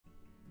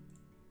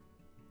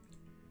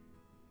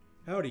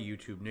Howdy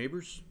YouTube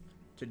neighbors.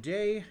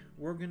 Today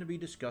we're going to be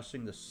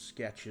discussing the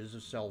Sketches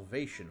of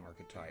Salvation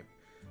archetype,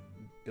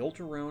 built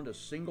around a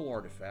single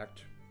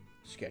artifact,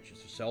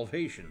 Sketches of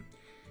Salvation.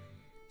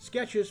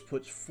 Sketches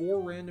puts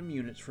 4 random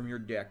units from your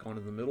deck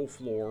onto the middle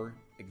floor,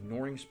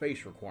 ignoring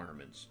space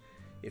requirements.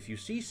 If you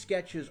see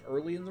Sketches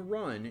early in the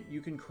run, you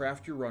can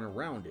craft your run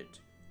around it.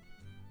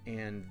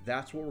 And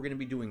that's what we're going to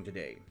be doing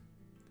today.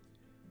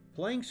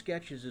 Playing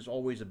Sketches is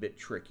always a bit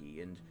tricky,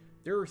 and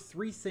there are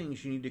 3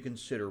 things you need to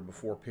consider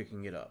before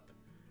picking it up.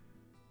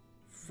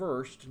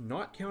 First,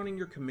 not counting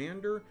your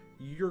commander,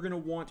 you're going to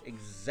want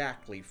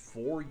exactly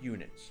 4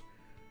 units,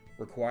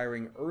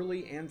 requiring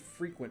early and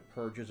frequent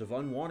purges of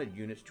unwanted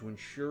units to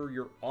ensure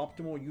your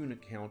optimal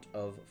unit count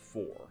of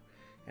 4.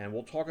 And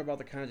we'll talk about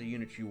the kinds of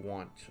units you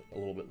want a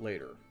little bit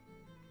later.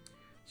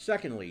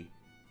 Secondly,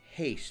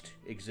 haste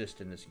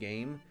exists in this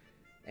game,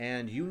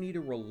 and you need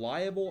a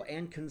reliable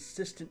and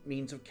consistent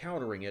means of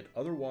countering it.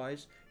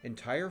 Otherwise,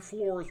 entire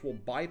floors will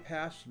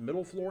bypass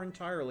middle floor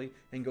entirely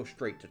and go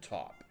straight to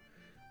top.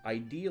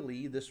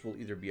 Ideally, this will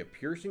either be a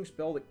piercing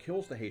spell that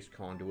kills the haste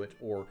conduit,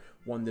 or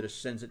one that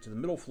ascends it to the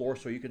middle floor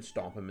so you can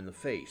stomp him in the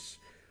face.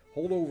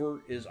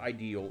 Holdover is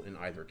ideal in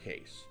either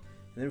case.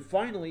 And then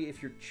finally,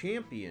 if your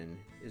champion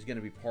is going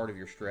to be part of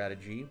your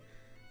strategy,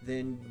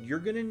 then you're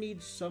going to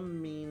need some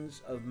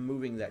means of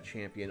moving that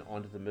champion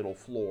onto the middle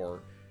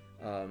floor,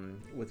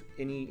 with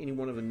any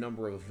one of a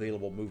number of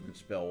available movement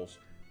spells,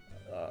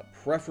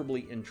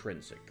 preferably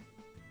intrinsic.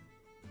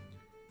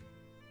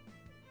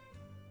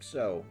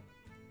 So,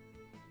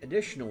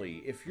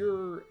 additionally, if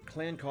your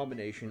clan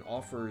combination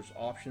offers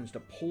options to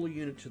pull a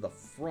unit to the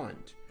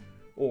front,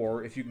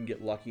 or if you can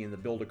get lucky in the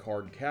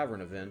Build-A-Card Cavern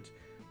event,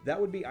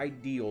 that would be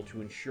ideal to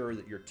ensure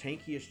that your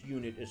tankiest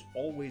unit is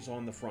always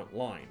on the front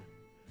line.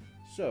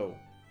 So,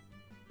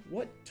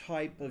 what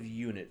type of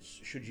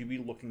units should you be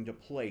looking to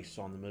place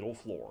on the middle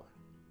floor?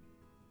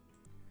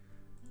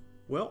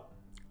 Well,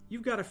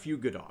 you've got a few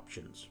good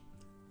options.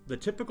 The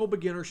typical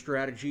beginner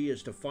strategy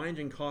is to find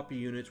and copy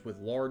units with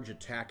large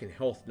attack and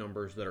health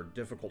numbers that are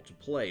difficult to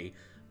play,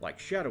 like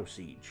Shadow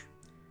Siege.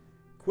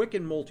 Quick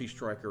and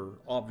Multi-Striker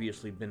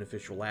obviously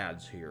beneficial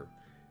adds here.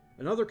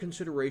 Another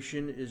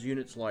consideration is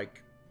units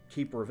like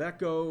Keeper of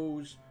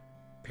Echoes,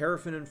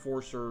 Paraffin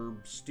Enforcer,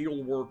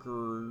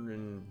 Steelworker,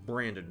 and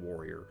Branded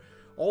Warrior,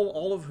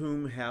 all of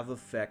whom have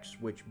effects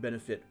which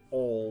benefit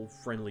all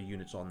friendly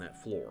units on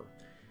that floor.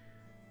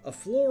 A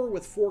floor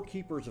with 4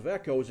 Keepers of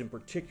Echoes in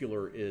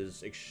particular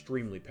is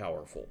extremely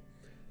powerful.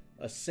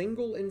 A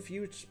single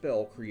infused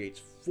spell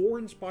creates 4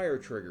 Inspire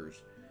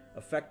triggers,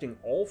 affecting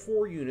all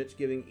 4 units,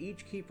 giving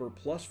each Keeper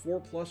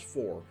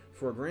 +4/+4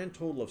 for a grand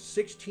total of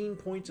 16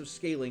 points of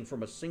scaling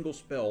from a single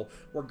spell,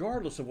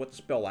 regardless of what the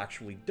spell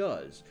actually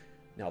does.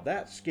 Now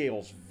that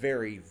scales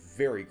very,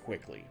 very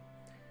quickly.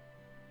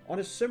 On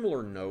a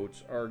similar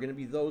note are going to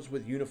be those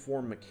with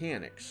uniform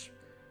mechanics.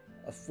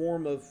 A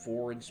form of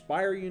 4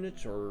 Inspire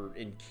units or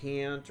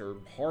Incant or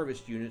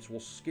Harvest units will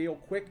scale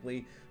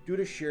quickly due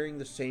to sharing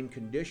the same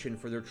condition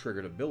for their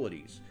triggered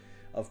abilities.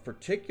 Of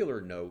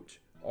particular note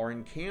are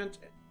Incant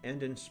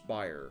and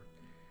Inspire,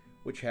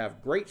 which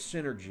have great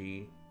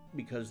synergy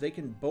because they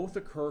can both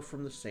occur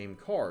from the same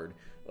card.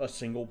 A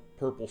single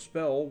purple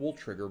spell will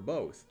trigger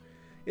both.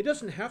 It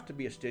doesn't have to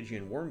be a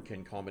Stygian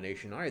Wormkin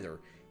combination either.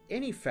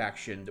 Any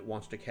faction that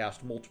wants to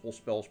cast multiple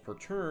spells per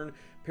turn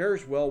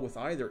pairs well with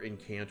either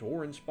Incant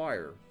or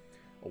Inspire.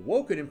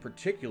 Awoken in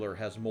particular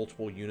has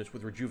multiple units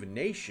with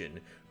Rejuvenation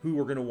who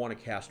are going to want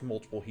to cast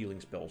multiple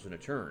healing spells in a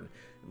turn.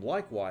 And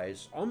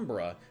likewise,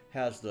 Umbra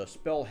has the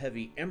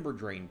spell-heavy Ember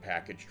Drain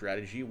package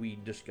strategy we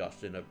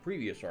discussed in a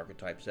previous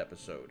Archetypes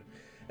episode.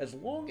 As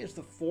long as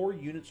the 4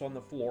 units on the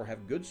floor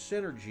have good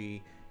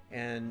synergy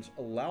and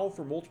allow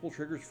for multiple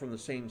triggers from the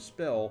same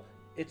spell,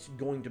 it's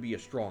going to be a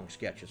strong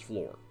Sketches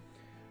floor.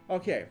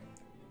 Okay,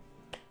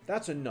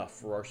 that's enough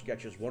for our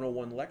Sketches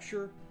 101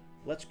 lecture.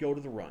 Let's go to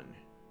the run.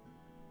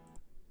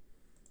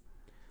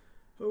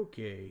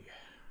 Okay.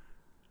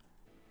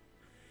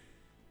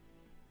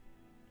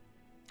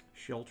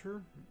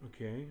 Shelter,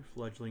 okay,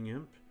 Fledgling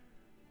Imp,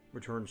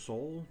 Return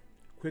Soul,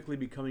 quickly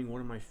becoming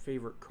one of my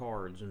favorite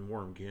cards in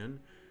Wormkin.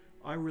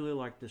 I really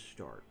like this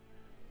start.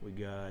 We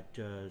got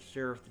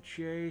Seraph the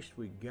Chaste,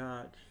 we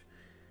got...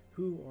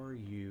 Who are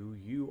you?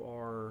 You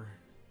are...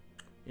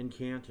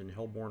 Incant and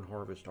Hellborn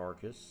Harvest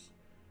Arcus.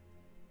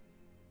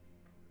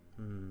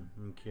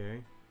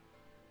 Okay.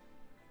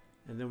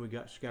 And then we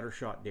got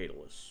Scattershot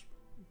Daedalus.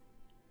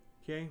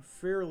 Okay,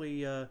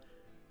 fairly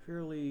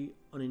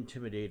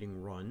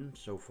unintimidating run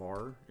so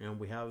far, and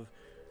we have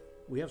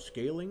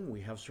scaling,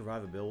 we have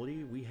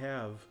survivability, we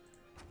have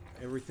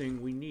everything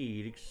we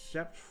need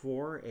except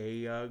for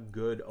a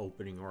good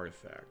opening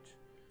artifact.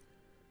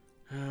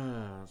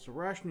 So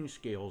rationing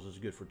scales is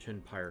good for 10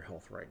 pyre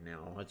health right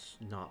now. That's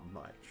not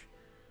much.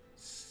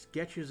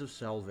 Sketches of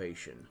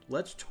Salvation.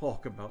 Let's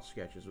talk about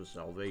Sketches of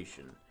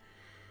Salvation.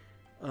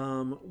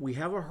 We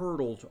have a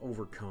hurdle to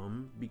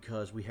overcome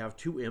because we have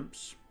 2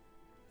 imps,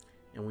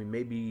 and we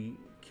may be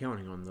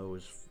counting on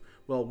those.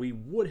 Well, we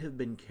would have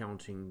been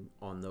counting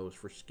on those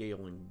for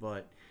scaling,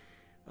 but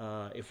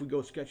If we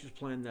go sketches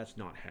plan, that's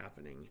not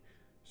happening.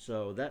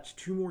 So that's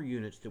 2 more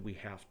units that we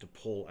have to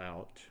pull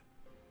out.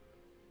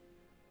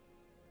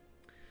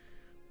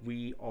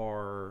 We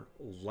are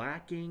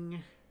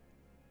lacking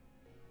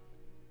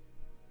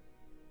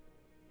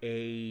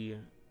a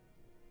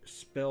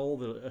spell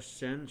that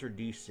ascends or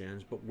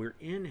descends, but we're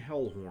in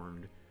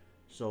Hellhorned,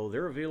 so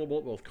they're available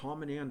at both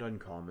common and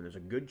uncommon. There's a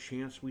good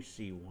chance we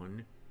see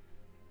one.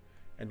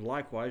 And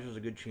likewise, there's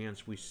a good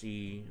chance we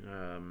see...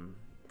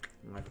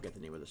 I forget the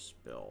name of the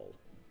spell.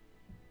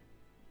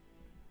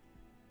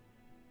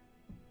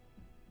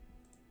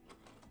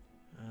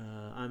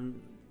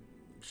 I'm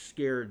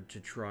scared to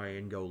try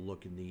and go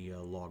look in the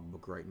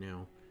logbook right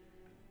now.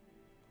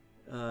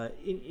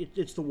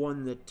 It's the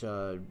one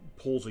that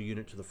pulls a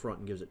unit to the front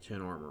and gives it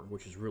 10 armor,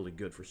 which is really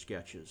good for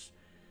sketches.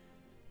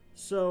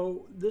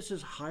 So this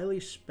is highly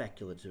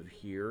speculative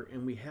here,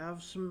 and we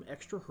have some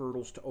extra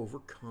hurdles to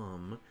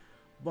overcome,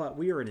 but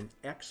we are in an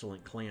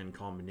excellent clan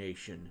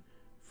combination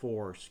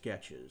for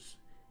sketches.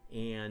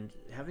 And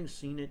having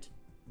seen it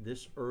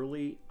this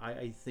early,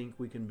 I think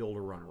we can build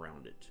a run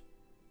around it.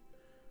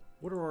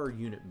 What are our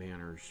unit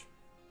banners?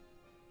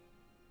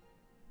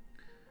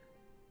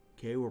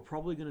 Okay, we're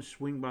probably going to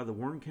swing by the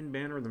Wormkin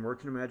banner and the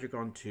Merchant of Magic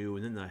on 2,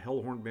 and then the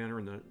Hellhorn banner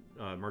and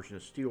the Merchant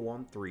of Steel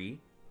on 3.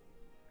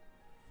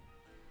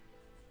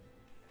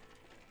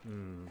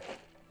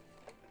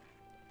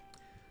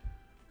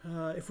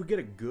 If we get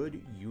a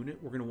good unit,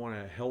 we're going to want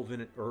to Helvin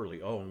it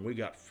early. Oh, and we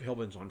got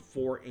Helvins on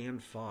 4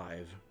 and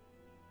 5.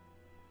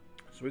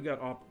 So we got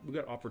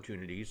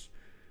opportunities.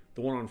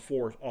 The one on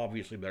 4 is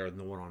obviously better than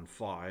the one on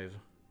 5.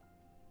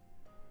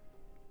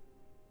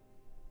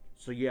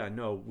 So yeah,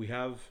 no, we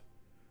have...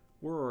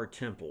 Where are our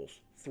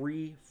temples?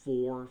 3,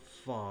 4,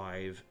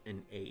 5,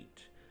 and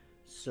 8.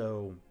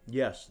 So,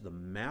 yes, the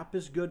map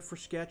is good for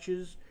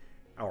sketches.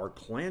 Our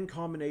clan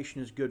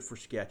combination is good for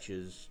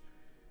sketches.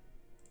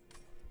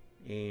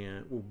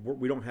 And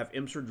we don't have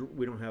imps or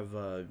we don't have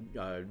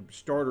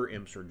starter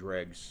imps or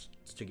dregs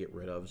to get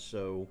rid of.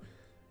 So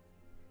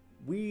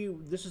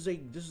this is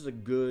a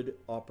good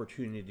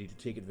opportunity to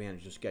take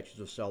advantage of sketches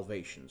of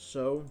salvation.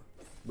 So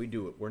we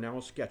do it. We're now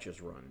a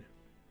sketches run.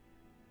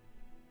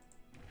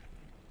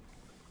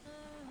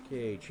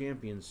 Okay,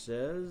 champion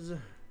says...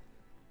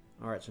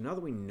 Alright, so now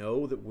that we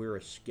know that we're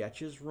a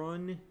sketches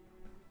run...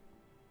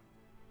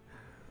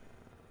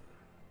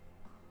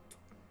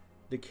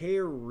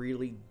 Decayer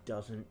really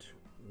doesn't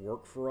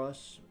work for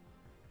us,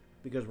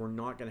 because we're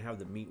not going to have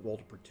the meat wall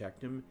to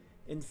protect him.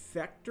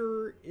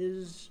 Infector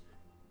is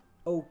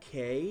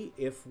okay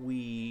if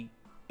we,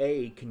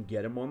 A, can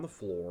get him on the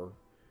floor,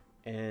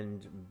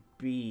 and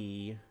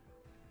B...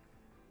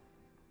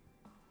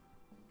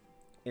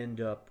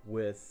 end up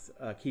with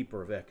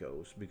Keeper of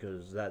Echoes,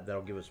 because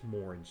that'll give us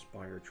more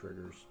Inspire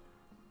triggers.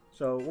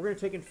 So we're going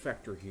to take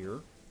Infector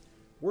here.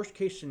 Worst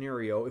case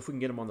scenario, if we can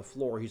get him on the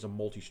floor, he's a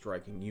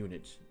multi-striking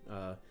unit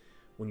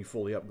when you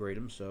fully upgrade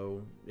him,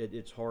 so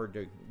it's hard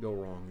to go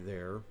wrong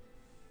there.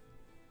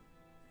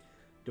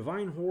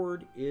 Divine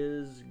Horde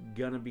is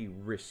going to be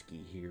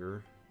risky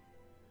here.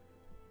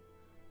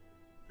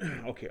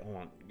 Okay, hold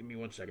on. Give me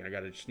 1 second. I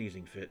got a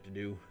sneezing fit to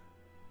do.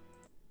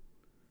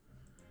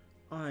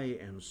 I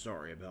am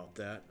sorry about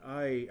that.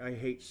 I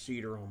hate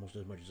Cedar almost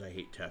as much as I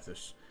hate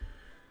Tethys.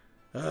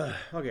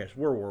 Okay, so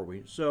where were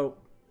we? So,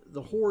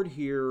 the Horde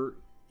here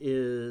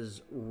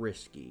is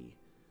risky.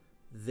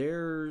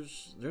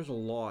 There's a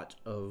lot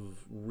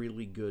of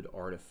really good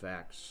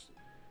artifacts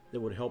that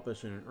would help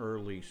us in an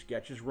early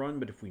sketches run,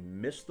 but if we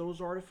miss those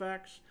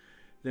artifacts,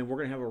 then we're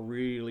going to have a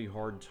really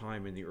hard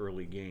time in the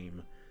early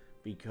game,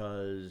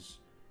 because...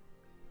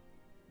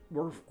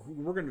 We're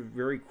going to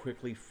very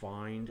quickly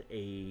find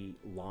a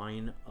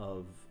line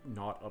of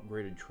not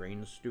upgraded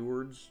train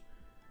stewards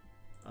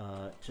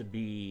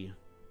to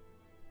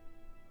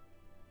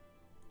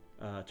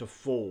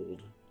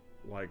fold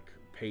like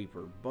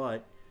paper,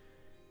 but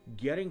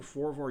getting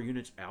 4 of our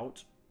units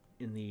out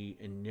in the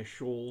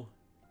initial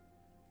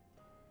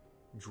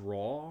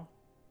draw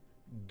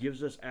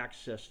gives us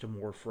access to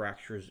more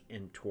fractures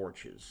and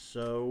torches.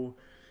 So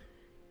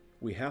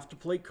we have to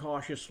play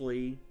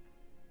cautiously.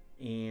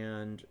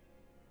 And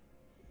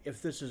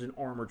if this is an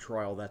armor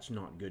trial, that's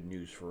not good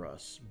news for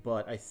us.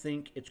 But I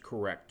think it's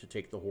correct to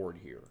take the Horde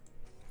here.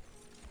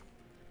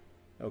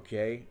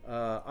 Okay,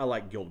 I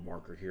like Guild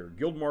Marker here.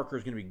 Guild Marker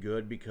is going to be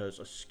good because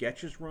a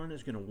sketches run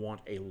is going to want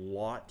a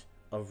lot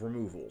of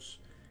removals.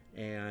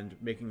 And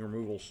making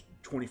removals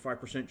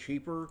 25%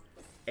 cheaper,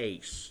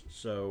 ace.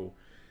 So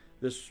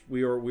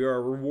we are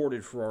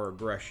rewarded for our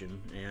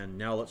aggression. And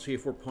now let's see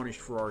if we're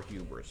punished for our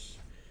hubris.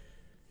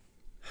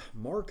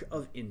 Mark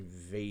of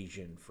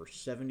Invasion for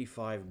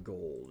 75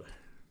 gold.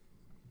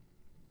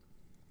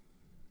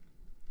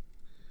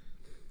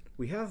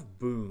 We have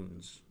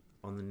boons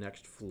on the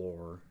next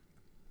floor.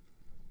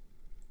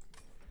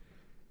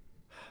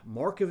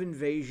 Mark of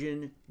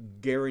Invasion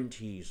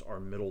guarantees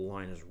our middle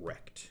line is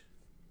wrecked.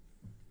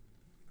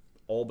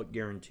 All but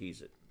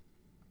guarantees it.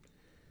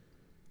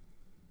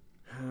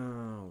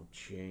 Oh,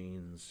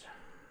 chains.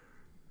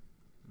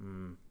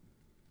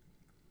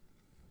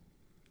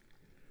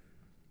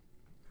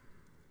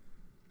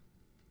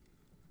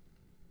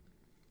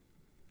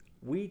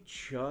 We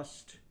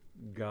just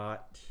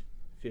got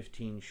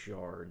 15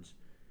 shards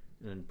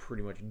and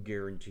pretty much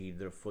guaranteed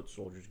that a foot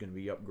soldier is going to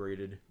be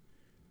upgraded.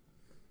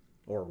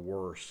 Or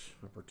worse,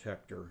 a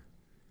protector.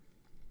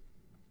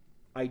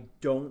 I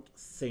don't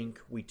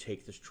think we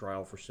take this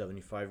trial for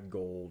 75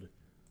 gold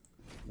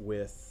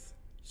with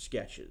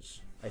sketches.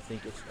 I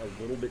think it's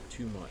a little bit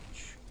too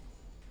much.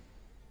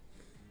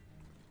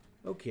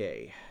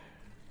 Okay.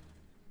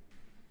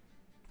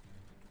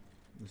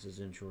 This is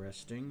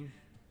interesting.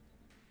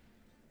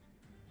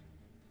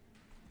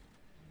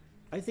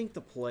 I think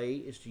the play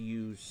is to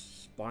use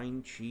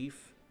Spine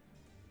Chief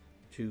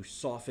to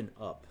soften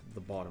up the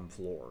bottom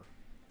floor.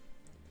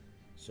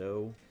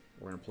 So,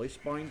 we're going to play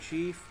Spine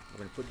Chief. We're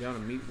going to put down a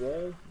meat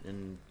wall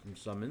and some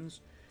summons.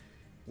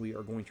 We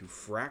are going to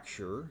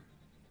fracture.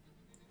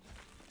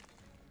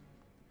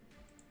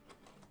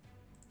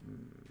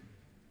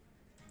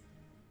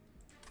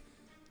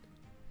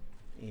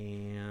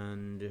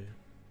 And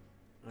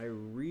I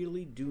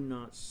really do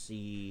not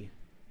see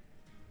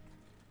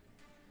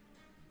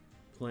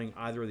playing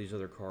either of these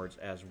other cards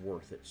as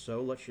worth it.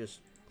 So let's just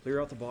clear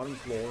out the bottom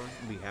floor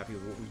and be happy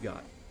with what we've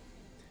got.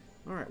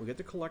 Alright, we got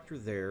the collector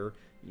there.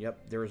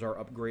 Yep, there's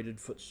our upgraded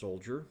foot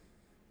soldier.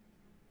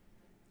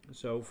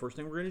 So first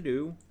thing we're going to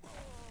do,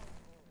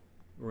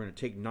 we're going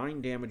to take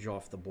 9 damage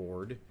off the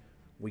board.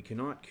 We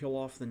cannot kill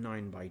off the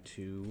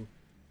 9x2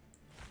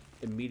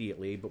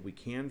 immediately, but we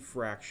can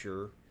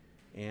fracture,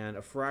 and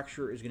a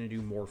fracture is going to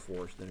do more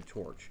for us than a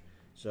torch.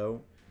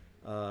 So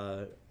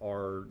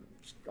our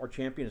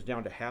champion is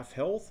down to half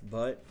health,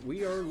 but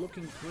we are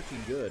looking pretty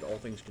good, all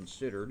things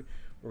considered.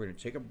 We're going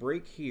to take a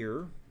break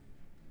here.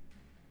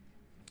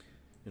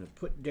 Going to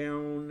put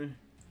down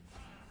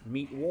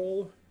meat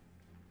wall,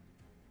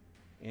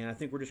 and I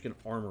think we're just going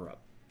to armor up.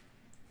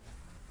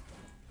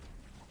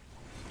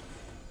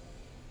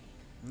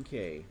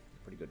 Okay,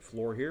 pretty good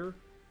floor here.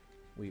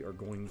 We are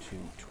going to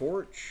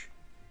torch.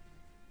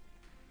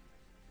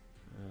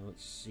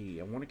 Let's see,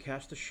 I want to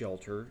cast a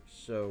shelter,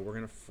 so we're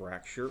going to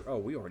fracture. Oh,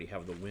 we already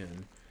have the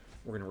win.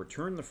 We're going to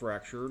return the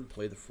fracture and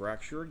play the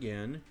fracture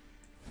again.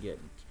 Get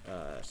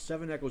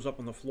 7 echoes up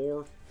on the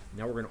floor.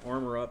 Now we're going to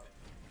armor up,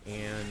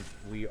 and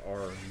we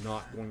are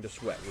not going to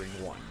sweat ring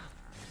 1.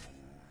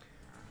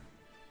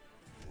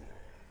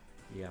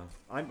 Yeah,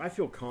 I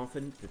feel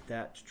confident that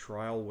that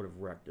trial would have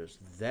wrecked us.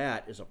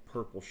 That is a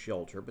purple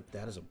shelter, but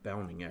that is a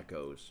bounding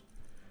echoes.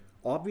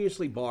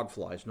 Obviously,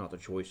 Bogfly is not the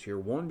choice here.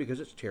 1, because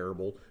it's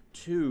terrible.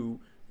 2,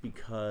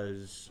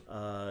 because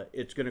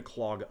it's going to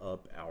clog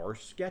up our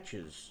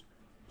sketches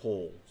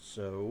pull.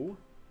 So,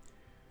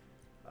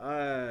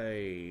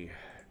 we're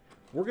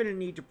going to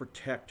need to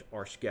protect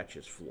our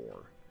sketches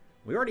floor.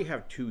 We already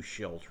have 2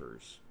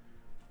 shelters,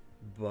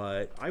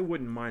 but I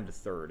wouldn't mind a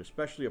third,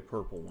 especially a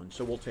purple one,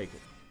 so we'll take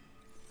it.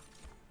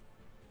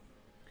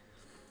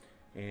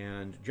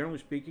 And generally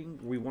speaking,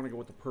 we want to go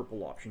with the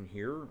purple option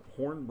here.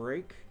 Horn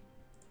Break,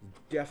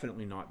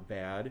 definitely not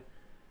bad.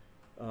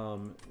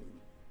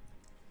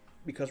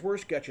 Because where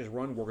sketches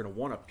run, we're going to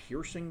want a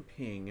piercing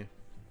ping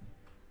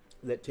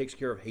that takes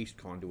care of haste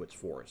conduits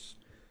for us.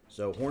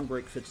 So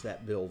Hornbreak fits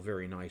that bill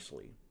very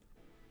nicely.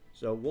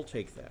 So we'll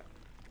take that.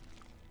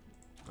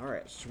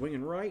 Alright,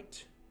 swinging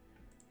right.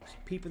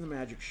 Peep in the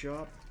magic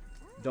shop.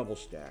 Double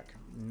stack.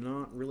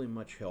 Not really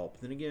much help.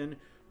 Then again,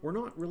 we're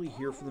not really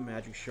here for the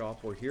magic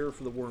shop. We're here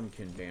for the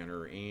Wormkin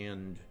banner.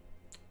 And...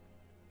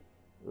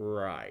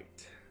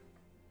 right.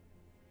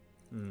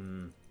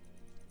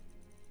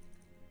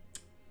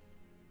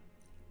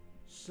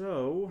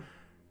 So...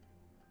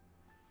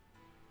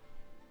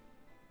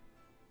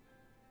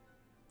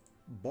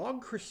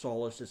 Bog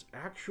Chrysalis is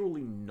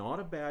actually not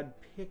a bad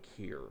pick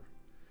here.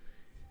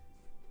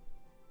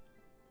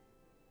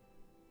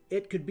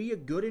 It could be a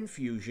good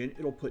infusion.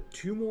 It'll put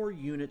 2 more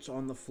units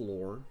on the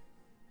floor.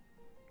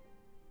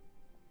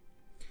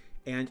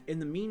 And in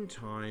the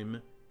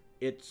meantime,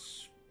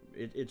 it's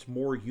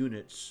more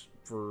units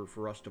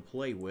for us to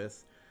play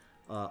with,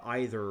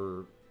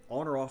 either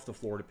on or off the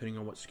floor, depending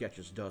on what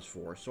Sketches does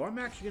for us. So I'm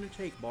actually going to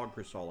take Bog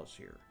Chrysalis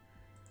here.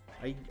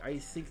 I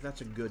think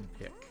that's a good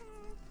pick.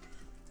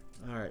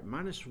 Alright,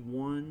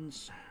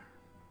 -1s.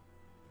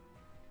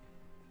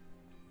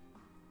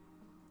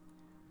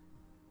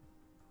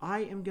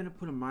 I am going to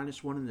put a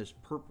 -1 in this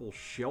purple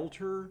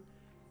shelter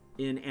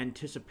in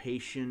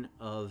anticipation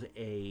of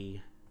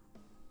a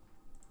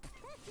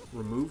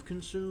remove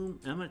consume.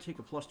 I'm going to take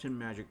a +10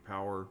 magic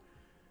power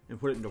and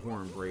put it into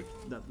Horn Break.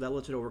 That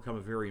lets it overcome a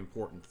very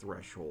important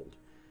threshold.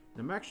 And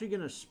I'm actually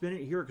going to spin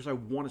it here because I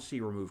want to see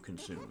remove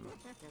consume.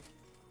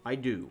 I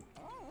do.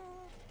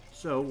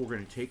 So we're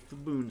going to take the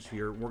boons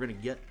here. We're going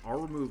to get our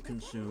remove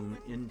consume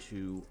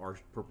into our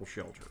purple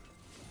shelter.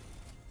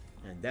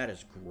 And that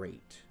is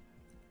great.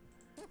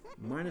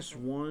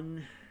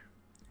 -1.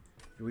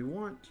 Do we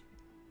want...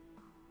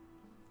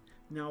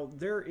 Now,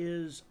 there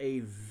is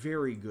a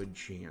very good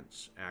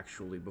chance,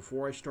 actually,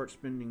 before I start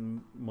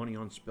spending money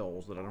on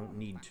spells that I don't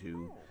need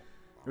to,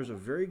 there's a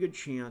very good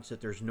chance that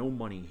there's no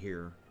money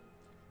here.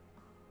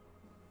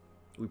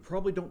 We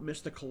probably don't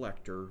miss the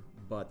collector,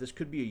 but this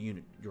could be a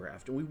unit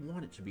draft, and we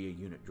want it to be a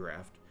unit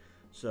draft.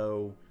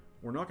 So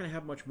we're not going to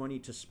have much money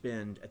to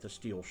spend at the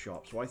steel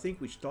shop. So I think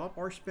we stop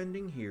our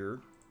spending here.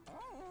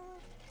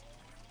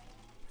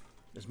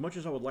 As much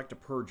as I would like to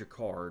purge a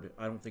card,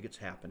 I don't think it's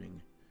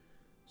happening.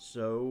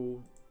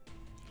 So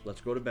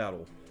let's go to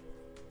battle.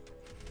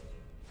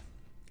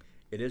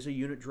 It is a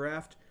unit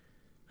draft.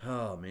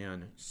 Oh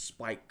man,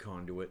 spike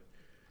conduit.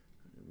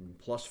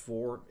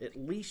 +4. At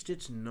least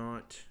it's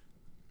not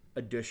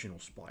additional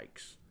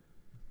spikes.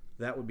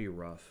 That would be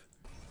rough.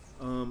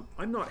 I'm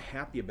not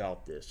happy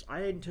about this.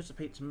 I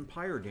anticipate some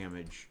pyre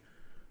damage,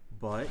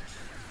 but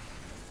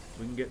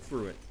we can get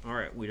through it.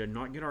 Alright, we did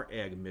not get our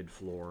egg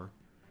mid-floor.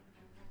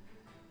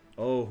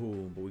 Oh,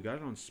 but we got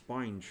it on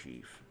Spine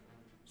Chief.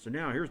 So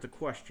now here's the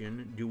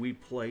question, do we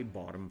play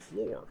bottom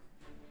floor?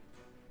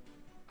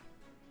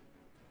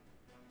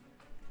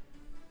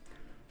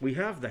 We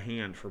have the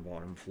hand for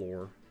bottom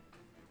floor.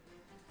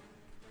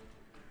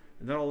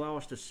 And that'll allow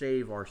us to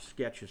save our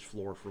sketches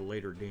floor for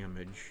later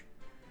damage.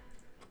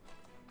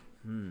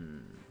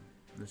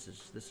 This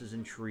is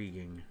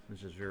intriguing.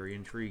 This is very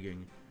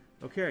intriguing.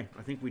 Okay,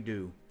 I think we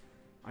do.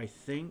 I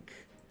think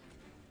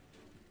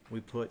we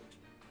put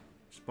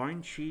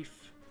Spine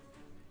Chief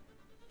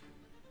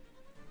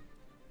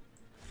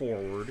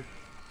forward,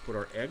 put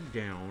our egg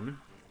down.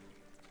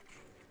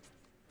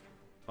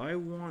 I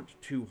want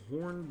to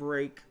horn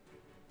break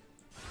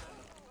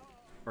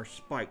our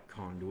spike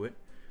conduit.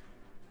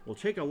 We'll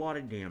take a lot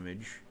of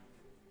damage,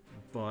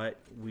 but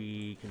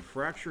we can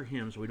fracture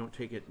him so we don't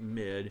take it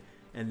mid,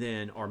 and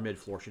then our mid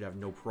floor should have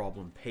no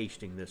problem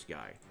pasting this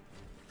guy.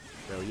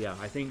 So yeah,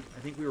 I think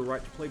we were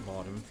right to play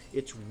bottom.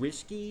 It's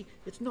risky.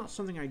 It's not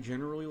something I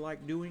generally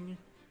like doing,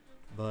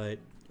 but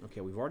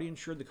okay, we've already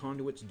ensured the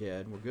conduit's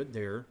dead. We're good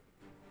there.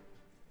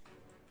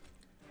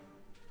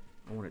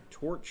 I want to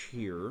torch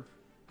here.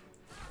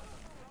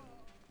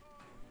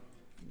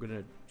 I'm going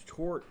to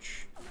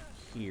torch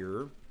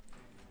here,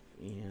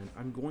 and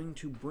I'm going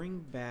to bring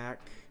back...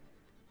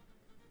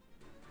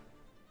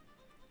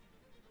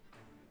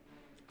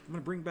 I'm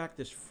going to bring back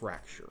this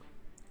fracture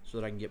so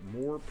that I can get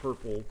more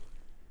purple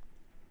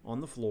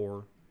on the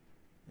floor,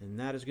 and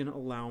that is going to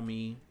allow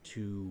me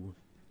to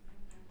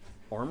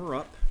armor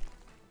up,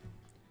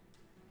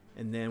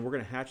 and then we're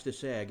going to hatch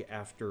this egg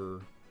after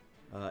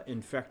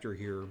Infector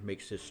here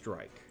makes his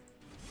strike.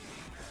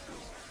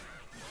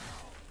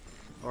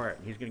 Alright,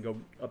 he's going to go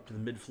up to the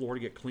mid floor to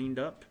get cleaned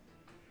up.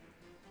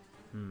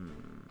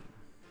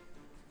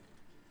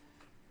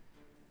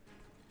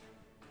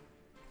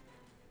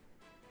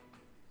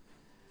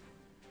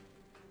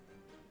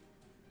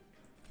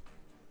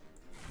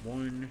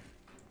 One,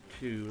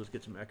 two, let's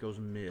get some echoes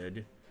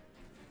mid.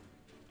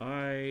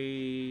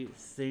 I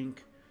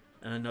think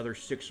another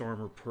 6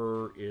 armor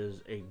per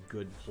is a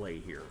good play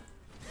here.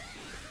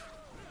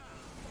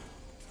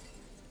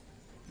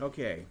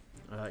 Okay,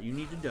 you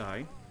need to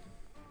die.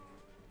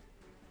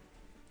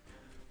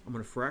 I'm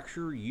going to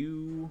fracture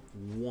you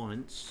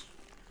once.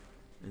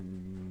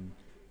 And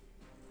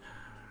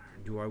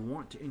do I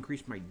want to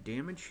increase my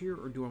damage here,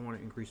 or do I want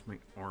to increase my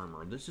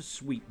armor? This is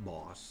sweet,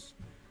 boss.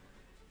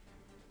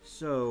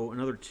 So,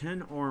 another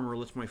 10 armor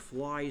lets my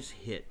flies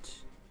hit.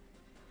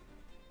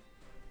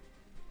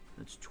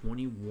 That's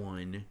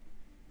 21.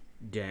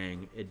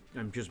 Dang,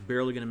 I'm just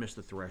barely going to miss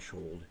the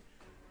threshold.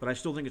 But I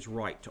still think it's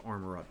right to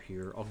armor up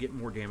here. I'll get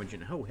more damage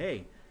in. Oh,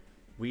 hey.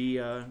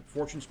 We,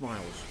 fortune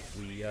smiles.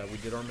 We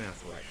did our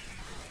math right.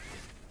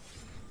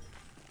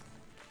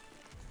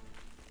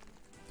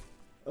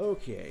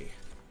 Okay.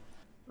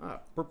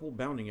 Purple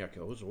bounding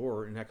echoes,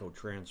 or an echo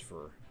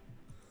transfer.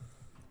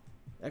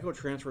 Echo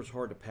transfer is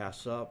hard to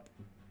pass up,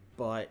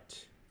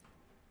 but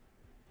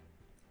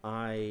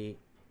I'm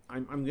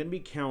going to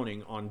be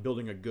counting on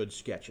building a good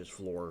sketches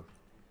floor.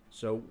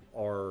 So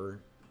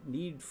our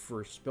need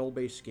for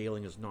spell-based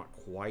scaling is not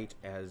quite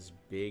as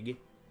big.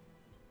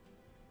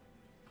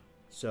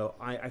 So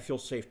I feel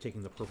safe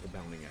taking the purple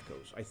bounding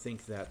echoes. I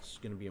think that's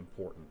going to be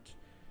important.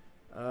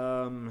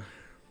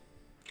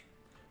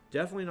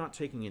 Definitely not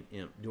taking an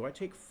imp. Do I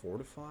take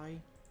fortify?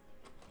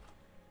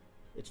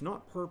 It's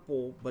not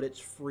purple, but it's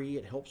free.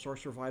 It helps our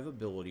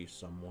survivability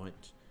somewhat.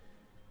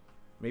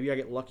 Maybe I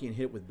get lucky and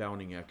hit it with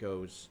bounding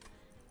echoes.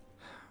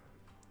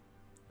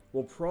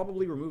 We'll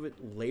probably remove it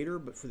later,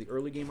 but for the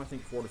early game, I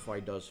think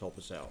fortify does help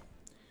us out.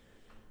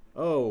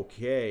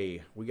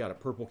 Okay, we got a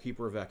purple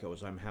keeper of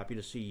echoes. I'm happy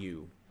to see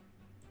you.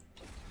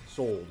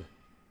 Sold.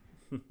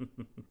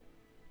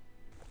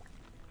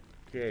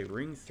 Okay,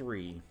 ring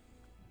 3.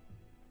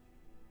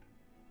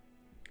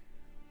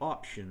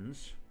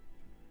 Options.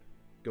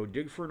 Go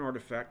dig for an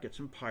artifact, get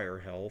some pyre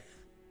health.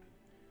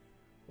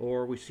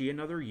 Or we see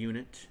another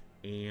unit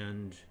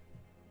and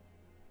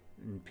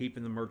peep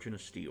in the Merchant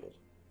of Steel.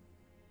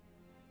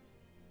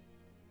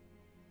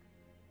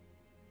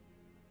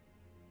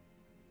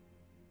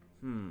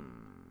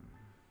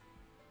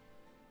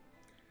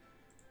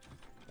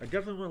 I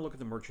definitely want to look at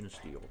the Merchant of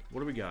Steel.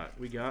 What do we got?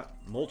 We got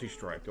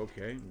multi-strike.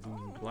 Okay,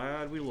 I'm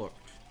glad we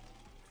looked.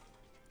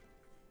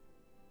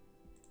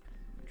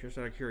 Just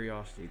out of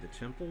curiosity, the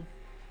temple?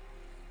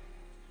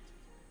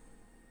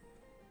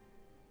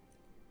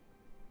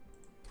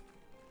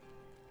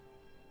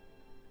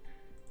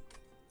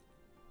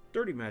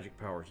 "30 magic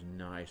power is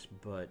nice,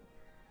 but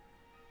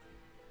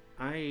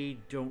I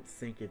don't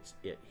think it's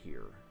it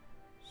here.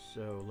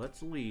 So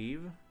let's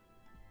leave.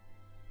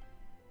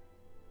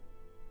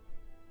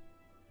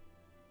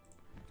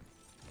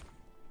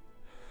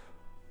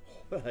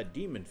 A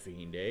Demon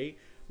Fiend, eh?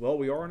 Well,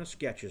 we are on a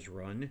Sketches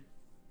run.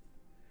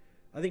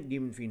 I think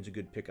Demon Fiend's a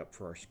good pickup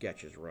for our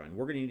Sketches run.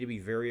 We're going to need to be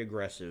very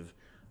aggressive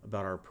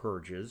about our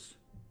purges.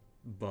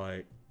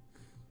 But,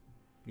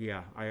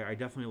 yeah, I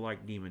definitely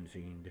like Demon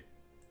Fiend.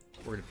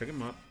 We're going to pick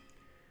him up.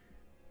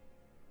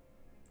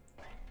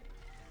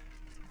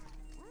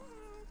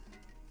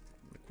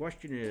 The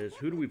question is,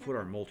 who do we put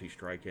our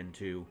multi-strike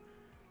into? Do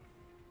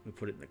we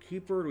put it in the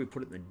Keeper, or do we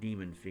put it in the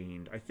Demon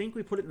Fiend? I think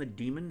we put it in the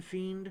Demon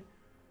Fiend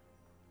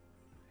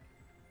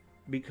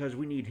because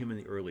we need him in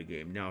the early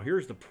game. Now,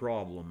 here's the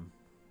problem.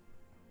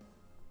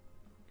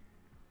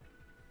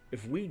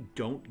 If we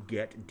don't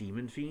get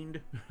Demon Fiend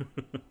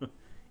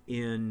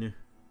in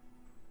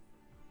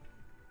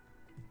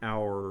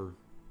our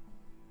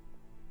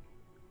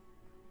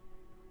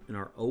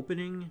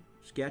opening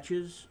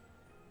sketches,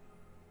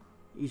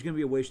 he's going to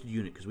be a wasted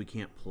unit because we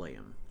can't play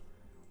him.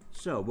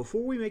 So,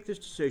 before we make this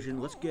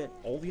decision, let's get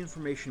all the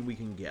information we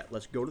can get.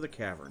 Let's go to the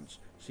caverns,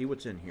 see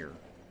what's in here.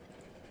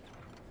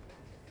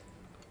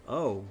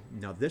 Oh,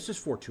 now this is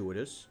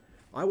fortuitous.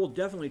 I will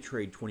definitely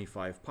trade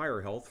 25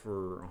 Pyre Health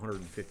for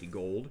 150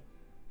 gold.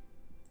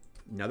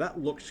 Now that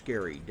looks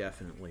scary,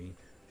 definitely.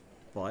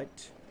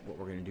 But what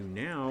we're going to do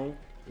now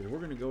is we're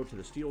going to go to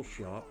the steel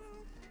shop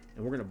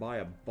and we're going to buy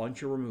a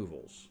bunch of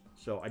removals.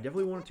 So I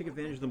definitely want to take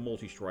advantage of the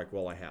multi-strike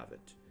while I have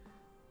it.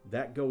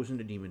 That goes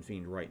into Demon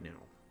Fiend right now.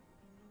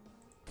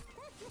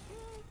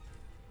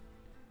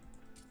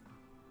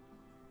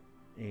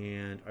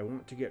 And I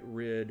want to get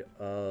rid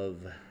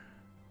of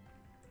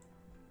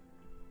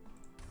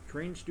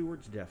Train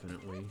Stewards,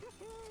 definitely.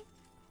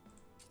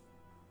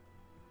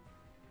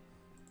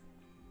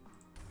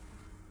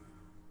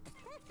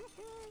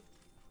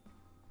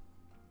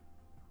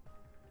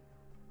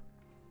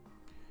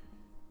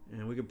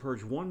 And we can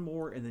purge one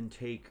more and then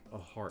take a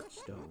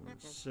Heartstone.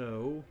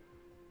 So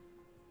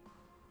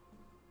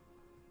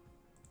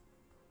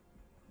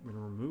I'm going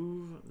to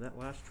remove that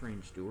last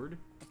Train Steward.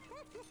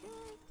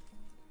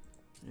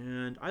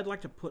 And I'd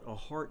like to put a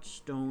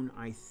Heartstone,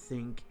 I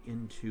think,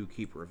 into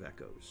Keeper of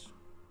Echoes.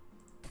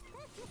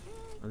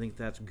 I think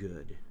that's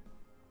good.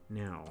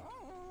 Now,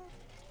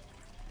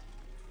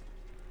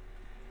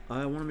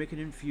 I want to make an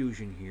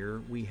infusion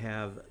here. We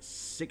have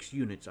 6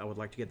 units. I would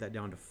like to get that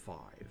down to 5.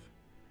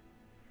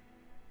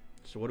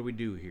 So what do we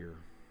do here?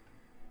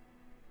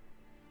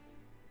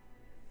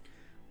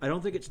 I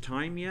don't think it's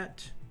time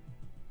yet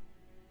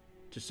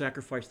to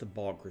sacrifice the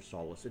Bog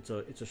Chrysalis. It's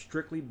a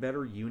strictly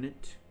better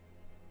unit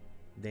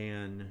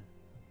than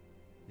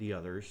the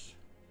others.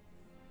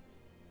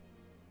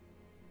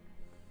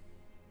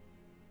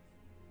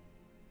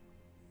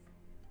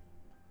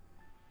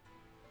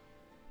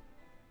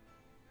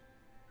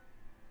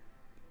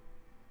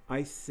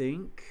 I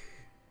think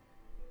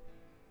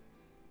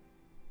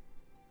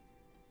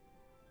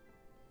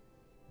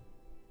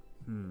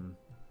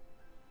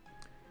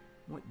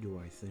what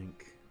do I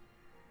think?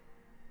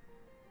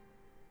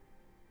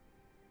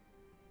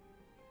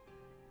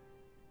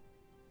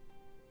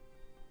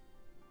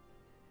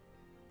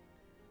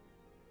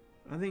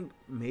 I think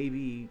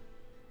maybe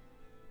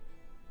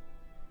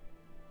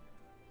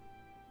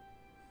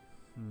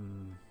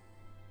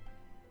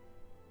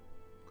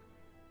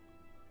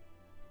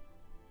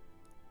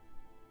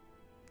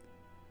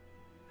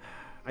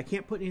I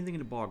can't put anything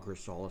into Bog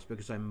Chrysalis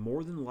because I'm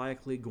more than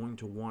likely going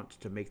to want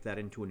to make that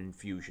into an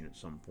infusion at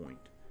some point.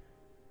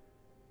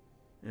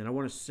 And I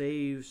want to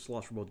save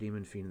Slothful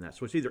Demon Fiend in that.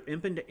 So it's either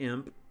Imp into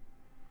Imp,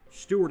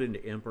 Steward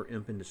into Imp, or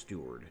Imp into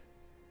Steward.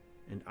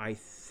 And I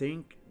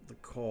think the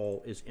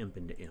call is Imp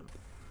into Imp.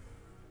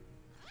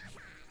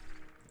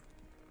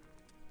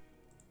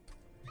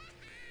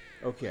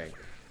 Okay,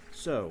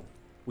 so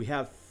we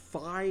have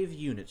 5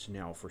 units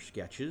now for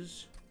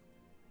sketches.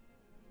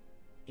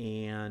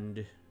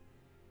 And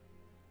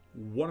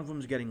one of them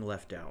is getting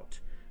left out.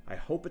 I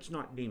hope it's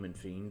not Demon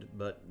Fiend,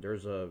 but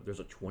there's a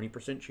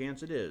 20%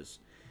 chance it is.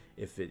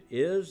 If it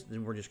is,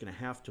 then we're just going to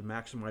have to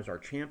maximize our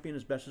champion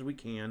as best as we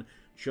can,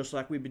 just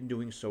like we've been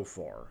doing so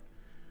far.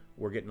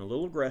 We're getting a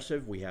little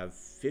aggressive. We have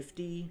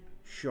 50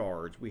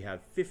 shards. We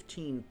have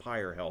 15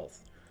 Pyre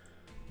Health.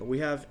 But we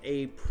have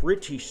a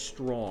pretty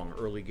strong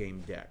early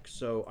game deck,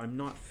 so I'm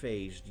not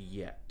phased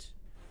yet.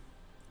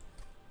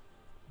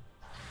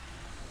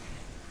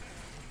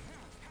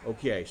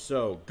 Okay,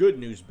 so good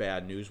news,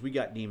 bad news. We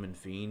got Demon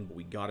Fiend, but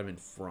we got him in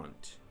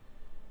front.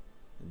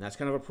 And that's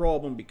kind of a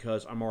problem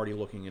because I'm already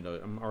looking at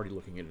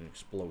an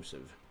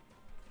explosive.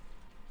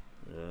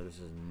 This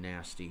is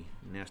nasty.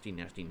 Nasty,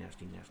 nasty,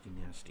 nasty, nasty,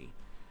 nasty.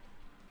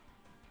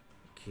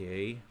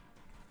 Okay.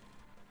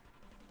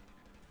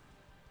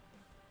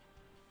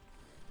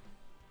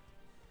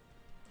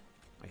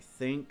 I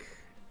think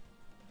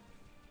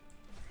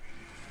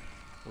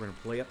We're going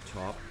to play up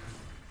top.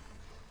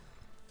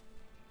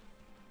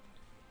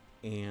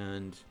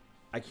 And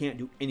I can't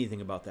do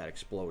anything about that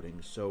exploding.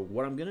 So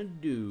what I'm going to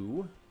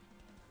do...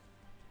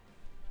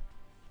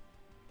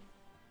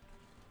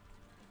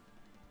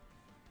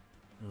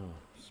 Oh,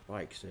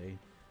 spikes, eh?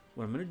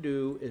 What I'm going to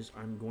do is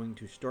I'm going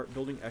to start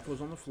building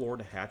echoes on the floor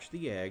to hatch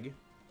the egg.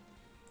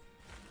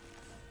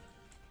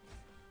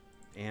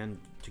 And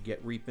to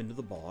get Reap into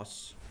the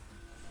boss.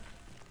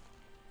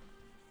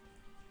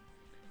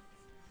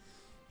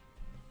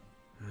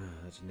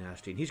 That's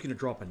nasty. And he's going to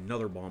drop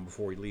another bomb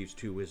before he leaves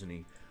too, isn't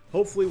he?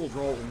 Hopefully we'll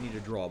draw what we need to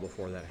draw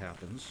before that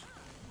happens.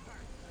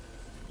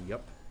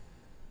 Yep.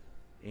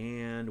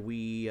 And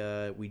we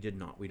did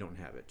not. We don't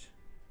have it.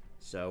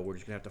 So we're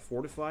just going to have to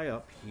fortify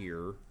up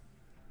here.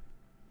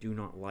 Do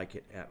not like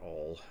it at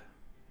all.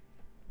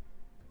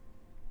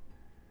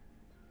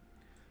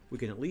 We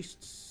can at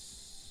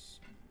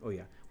least... Oh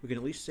yeah. We can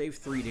at least save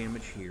 3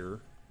 damage here.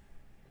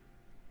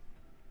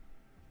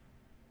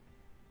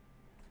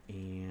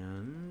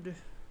 And...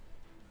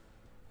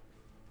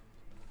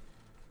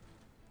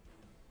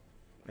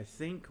 I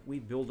think we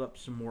build up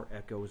some more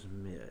echoes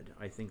mid.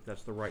 I think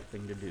that's the right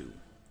thing to do.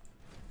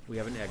 We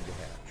have an egg to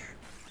hatch.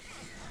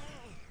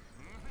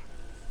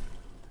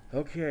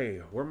 Okay,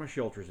 where are my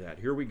shelters at?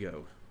 Here we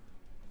go.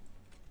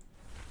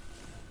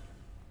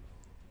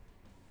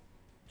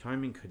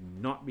 Timing could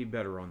not be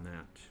better on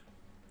that.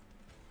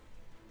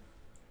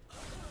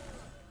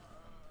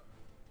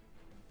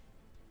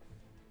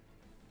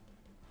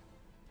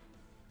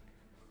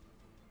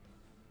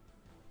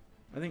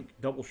 I think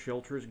double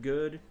shelter is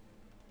good.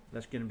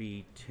 That's going to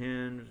be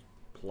 10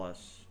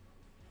 plus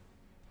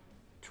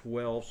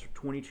 12, so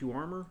 22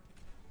 armor.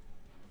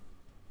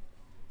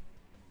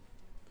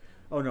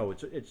 Oh no,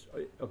 it's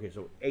okay.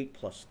 So 8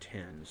 plus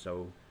 10,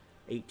 so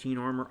 18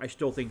 armor. I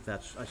still think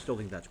that's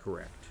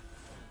correct.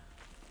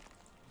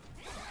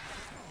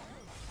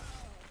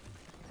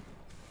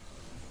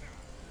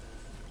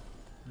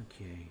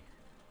 Okay.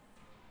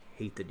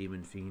 Hate the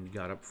Demon Fiend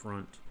got up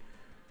front.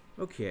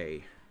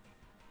 Okay.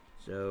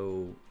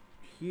 So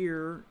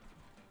here,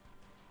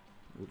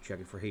 we're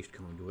checking for haste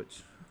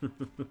conduits.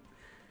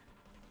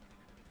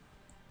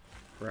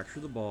 Fracture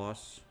the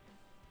boss.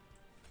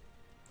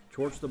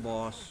 Torch the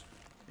boss.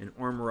 And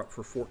armor up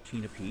for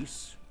 14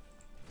 apiece.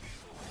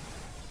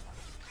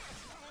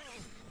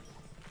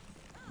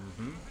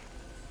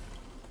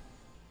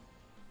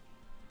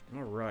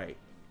 Alright.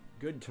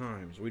 Good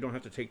times. We don't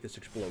have to take this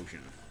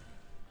explosion.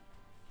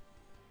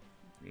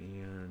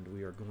 And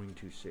we are going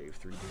to save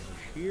 3 damage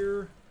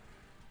here.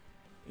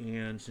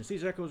 And since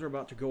these echoes are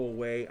about to go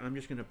away, I'm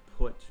just going to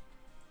put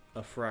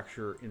a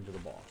fracture into the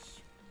boss.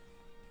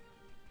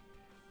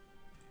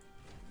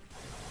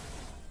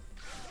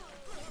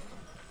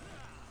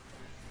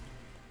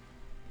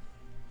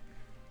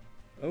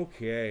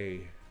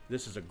 Okay,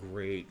 this is a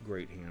great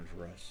hand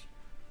for us.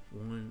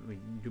 Let me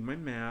do my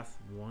math.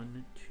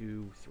 1,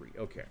 2, 3.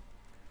 Okay.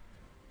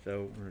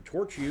 So we're going to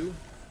torch you.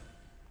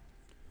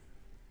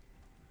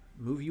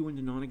 Move you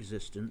into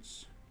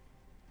non-existence.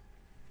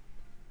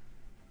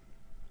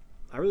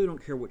 I really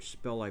don't care which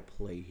spell I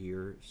play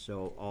here,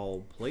 so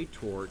I'll play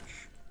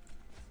torch.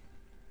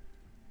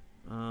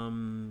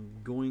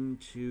 Going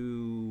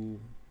to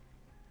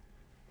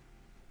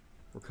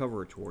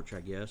recover a torch,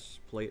 I guess.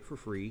 Play it for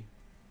free.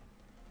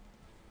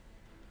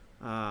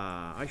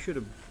 I should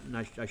have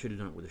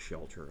done it with a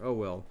shelter. Oh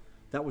well,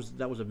 that was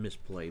a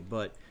misplay.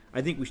 But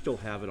I think we still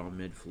have it on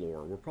mid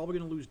floor. We're probably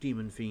going to lose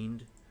Demon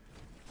Fiend,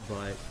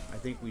 but I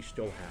think we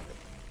still have it.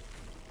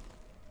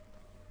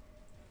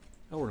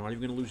 Oh, we're not even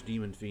going to lose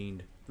Demon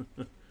Fiend.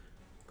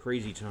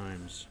 Crazy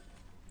times.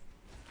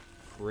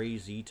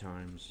 Crazy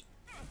times.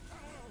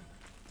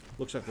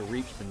 Looks like the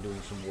Reap's been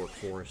doing some work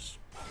for us.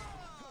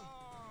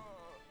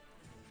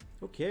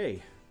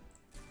 Okay.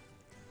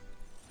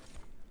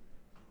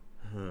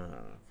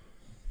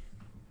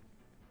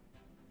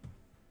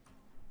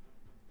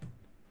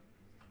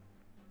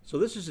 So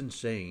this is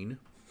insane.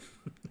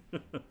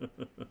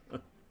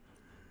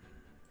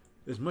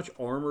 As much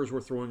armor as we're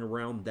throwing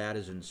around, that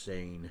is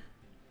insane.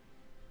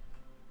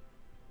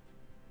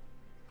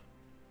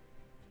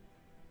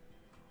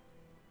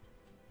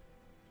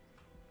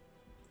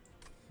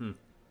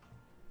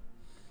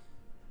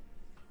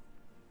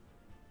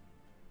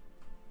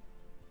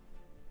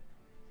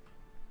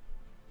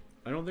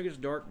 I don't think it's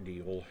Dark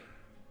Deal.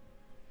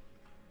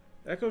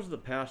 Echoes of the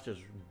Past is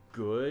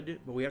good,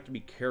 but we have to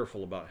be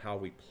careful about how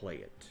we play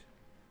it.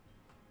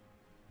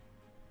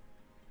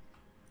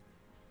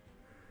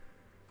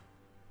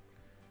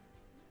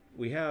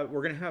 We're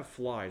going to have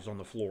flies on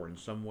the floor in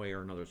some way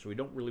or another, so we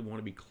don't really want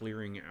to be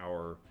clearing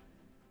our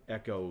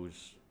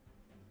echoes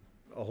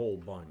a whole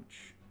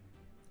bunch.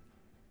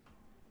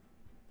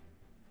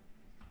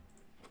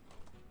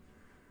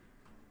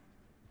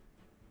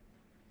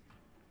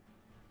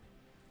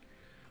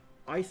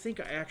 I think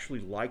I actually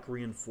like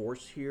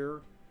Reinforce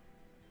here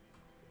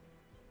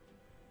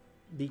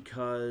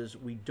because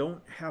we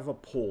don't have a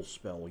pull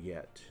spell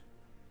yet,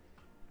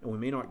 and we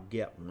may not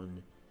get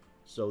one.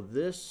 So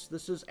this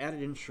is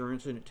added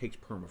insurance, and it takes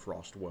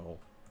permafrost well.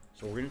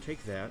 So we're going to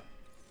take that.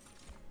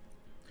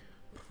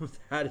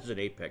 That is an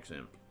Apex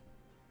Imp.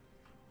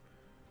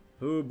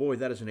 Oh boy,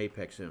 that is an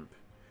Apex Imp.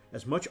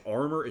 As much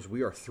armor as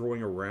we are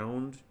throwing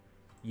around,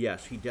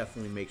 yes, he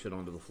definitely makes it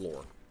onto the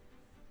floor.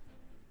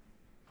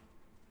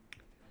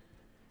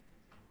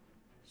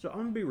 So I'm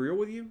going to be real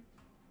with you.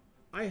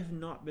 I have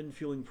not been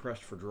feeling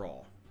pressed for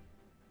draw.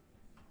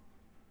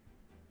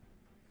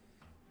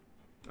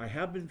 I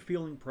have been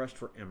feeling pressed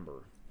for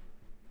Ember.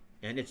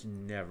 And it's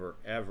never,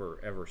 ever,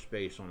 ever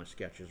space on a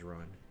Sketches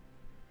run.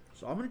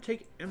 So I'm going to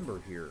take Ember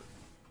here.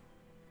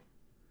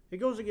 It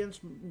goes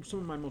against some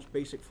of my most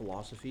basic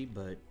philosophy,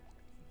 but...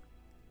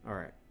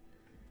 Alright.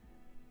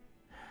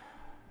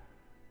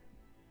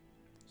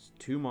 It's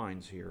 2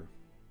 mines here.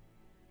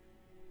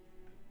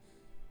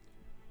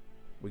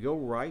 We go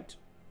right.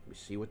 We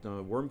see what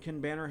the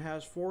Wormkin banner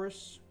has for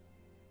us.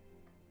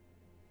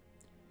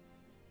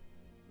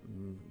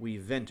 We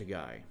vent a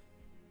guy.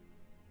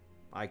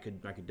 I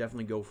could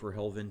definitely go for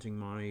hell venting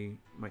my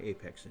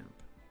Apex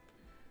Imp.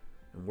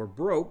 And we're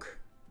broke,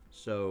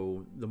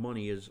 so the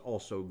money is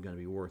also going to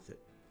be worth it.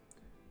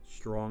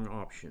 Strong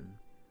option.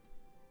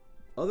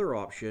 Other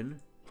option,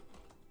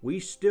 we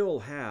still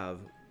have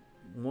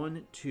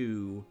 1,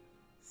 2,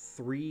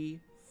 3,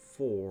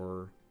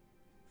 4,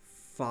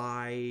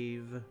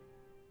 5,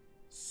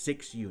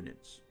 6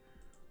 units.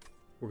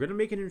 We're going to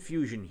make an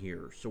infusion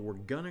here, so we're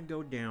going to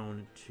go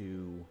down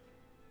to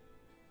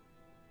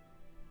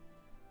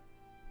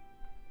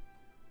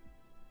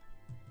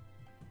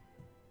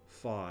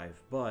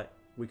 5, but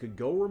we could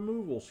go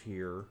removals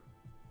here,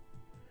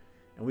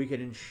 and we can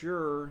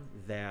ensure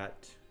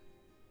that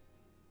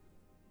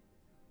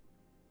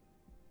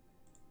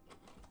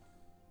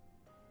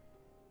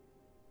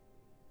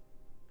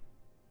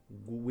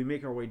we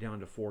make our way down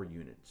to 4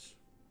 units.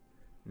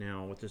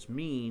 Now, what this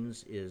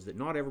means is that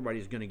not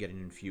everybody's going to get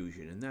an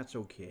infusion, and that's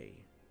okay.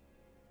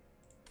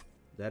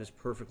 That is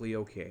perfectly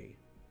okay.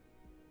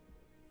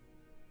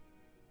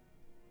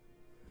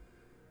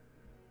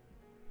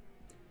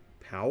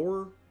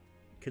 Power,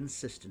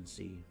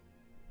 consistency.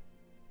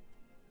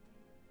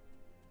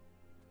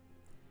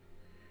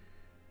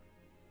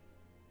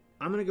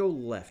 I'm going to go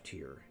left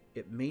here.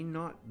 It may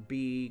not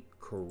be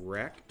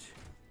correct,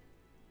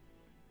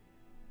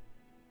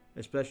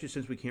 especially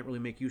since we can't really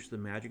make use of the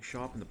magic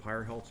shop and the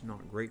pyre health's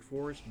not great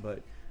for us,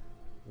 but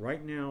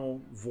right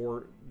now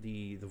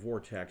the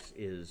vortex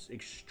is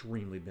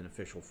extremely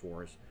beneficial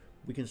for us.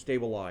 We can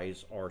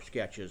stabilize our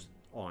sketches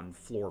on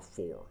floor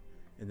 4,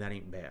 and that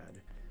ain't bad.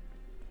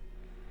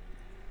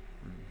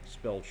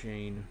 Spell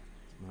chain,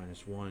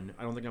 -1.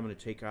 I don't think I'm going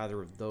to take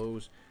either of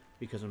those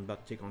because I'm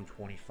about to take on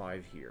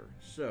 25 here.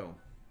 So,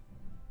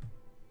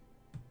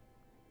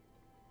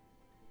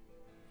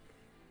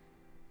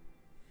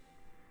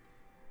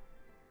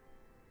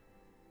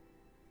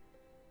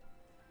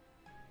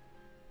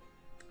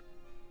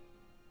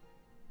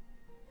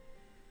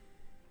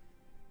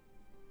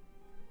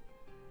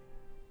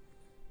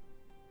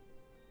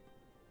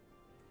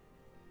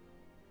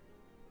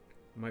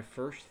 my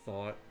first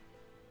thought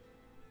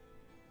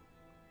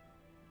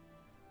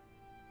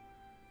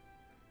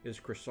is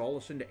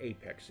Chrysalis into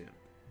Apex Imp.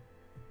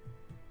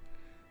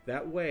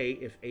 That way,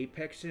 if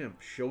Apex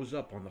Imp shows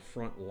up on the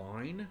front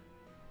line,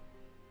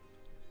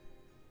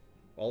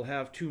 I'll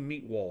have 2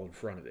 meat wall in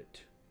front of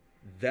it.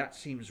 That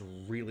seems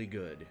really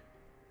good.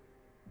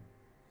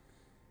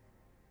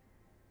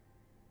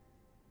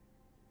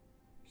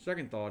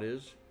 Second thought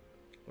is,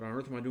 what on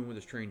earth am I doing with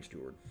this train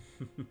steward?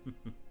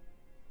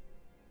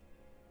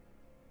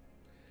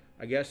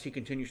 I guess he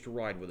continues to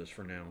ride with us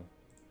for now.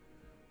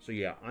 So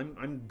yeah,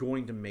 I'm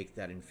going to make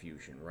that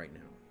infusion right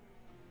now.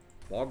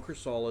 Bog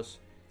Chrysalis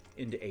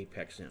into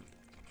Apex Imp.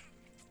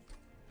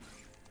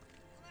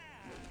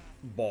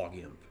 Bog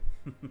Imp.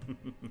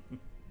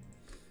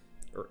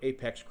 Or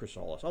Apex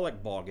Chrysalis. I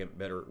like Bog Imp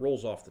better. It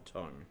rolls off the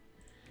tongue.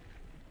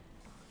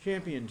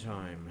 Champion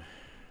time.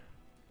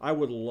 I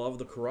would love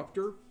the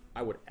Corruptor.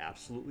 I would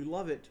absolutely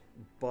love it.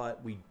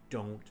 But we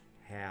don't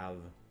have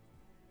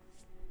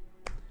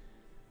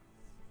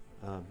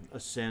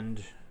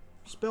Ascend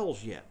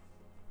spells yet.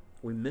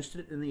 We missed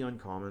it in the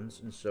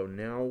uncommons, and so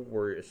now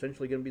we're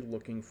essentially going to be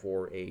looking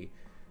for a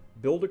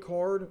build a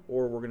card,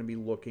 or we're going to be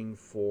looking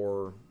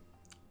for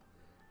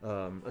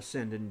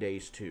Ascend in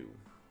days 2.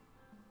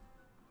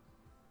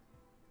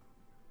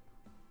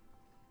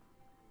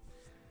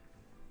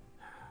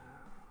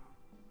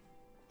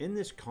 In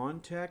this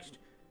context,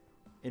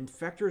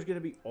 Infector is going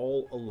to be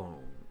all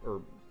alone,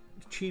 or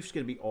Chief's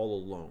going to be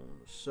all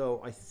alone.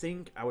 So I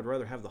think I would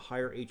rather have the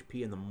higher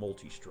HP and the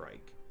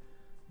multi-strike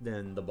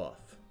than the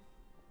buff.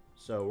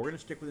 So we're going to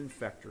stick with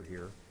Infector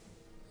here.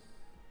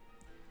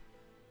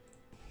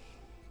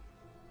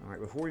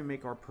 Alright, before we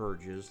make our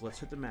purges, let's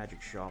hit the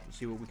magic shop and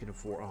see what we can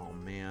afford. Oh,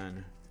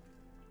 man.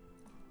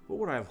 What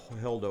would I have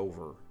held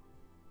over?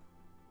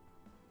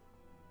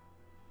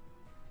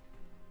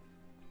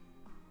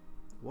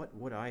 What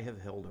would I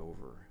have held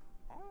over?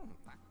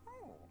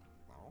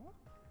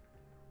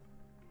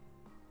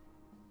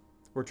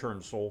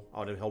 Return Soul. I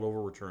would have held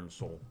over Return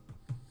Soul.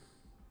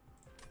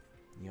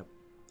 Yep.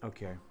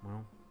 Okay,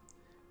 well,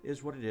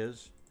 is what it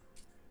is.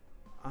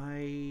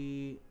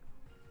 I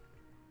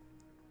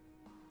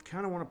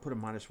kind of want to put a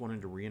 -1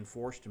 into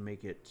reinforce to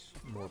make it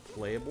more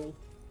playable.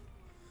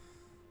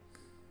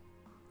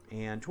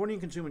 And 20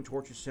 and consuming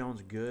torches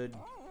sounds good,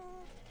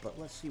 but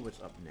let's see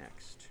what's up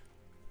next.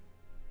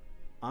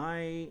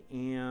 I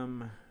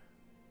am...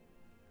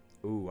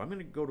 Ooh, I'm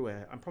probably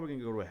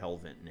gonna go to a hell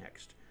vent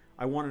next.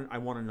 I want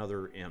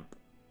another imp.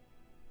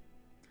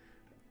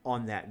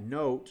 On that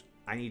note,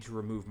 I need to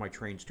remove my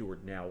train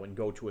steward now and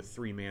go to a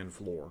 3-man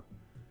floor.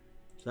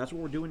 So that's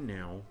what we're doing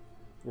now.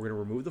 We're gonna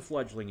remove the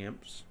fledgling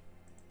imps.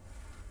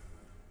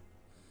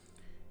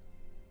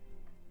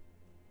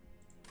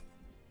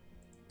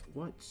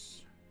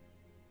 What's...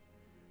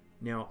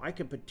 Now, I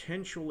could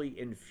potentially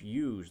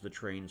infuse the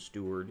train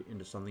steward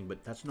into something,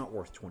 but that's not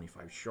worth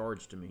 25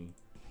 shards to me.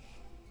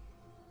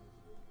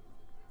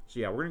 So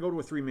yeah, we're going to go to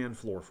a 3-man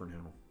floor for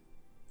now.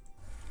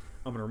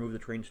 I'm going to remove the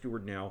train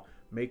steward now,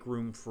 make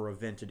room for a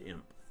vented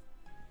imp.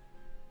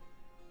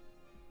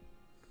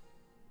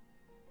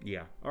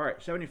 Yeah,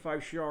 alright,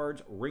 75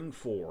 shards, ring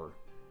 4.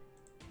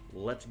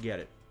 Let's get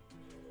it.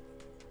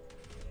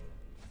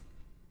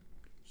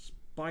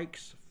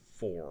 Spikes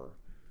 4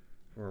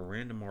 for a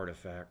random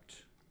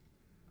artifact.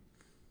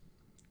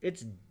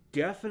 It's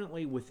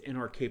definitely within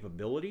our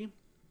capability.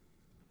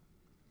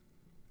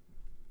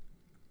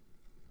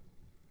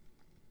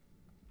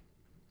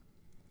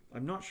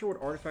 I'm not sure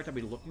what artifact I'd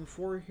be looking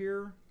for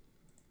here,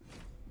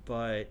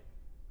 but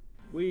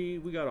we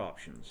got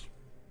options.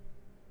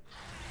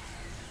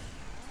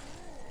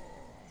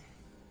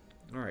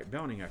 Alright,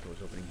 Bounding Echo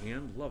is opening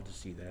hand. Love to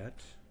see that.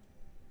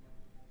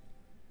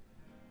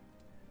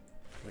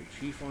 Like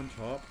Chief on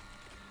top.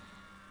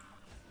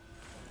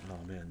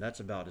 Oh man,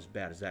 that's about as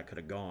bad as that could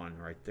have gone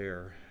right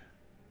there.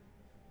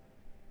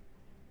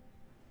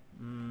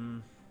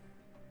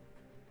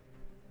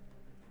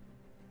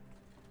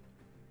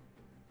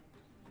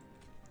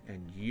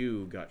 And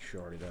you got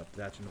sharded up.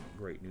 That's not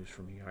great news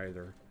for me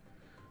either.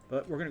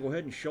 But we're going to go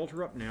ahead and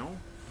shelter up now.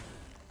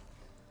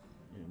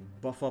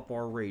 And buff up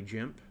our Rage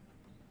Imp.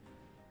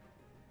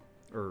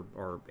 Or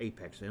our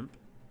Apex Imp.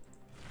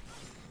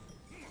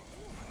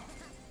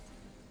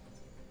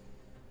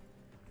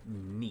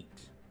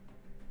 Neat.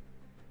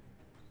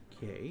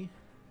 Okay.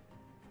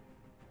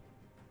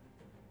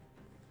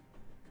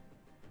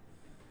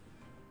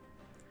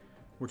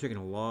 We're taking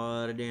a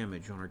lot of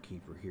damage on our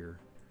keeper here.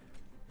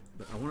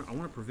 But I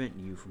want to prevent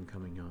you from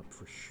coming up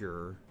for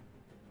sure.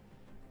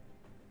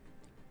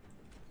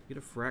 Get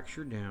a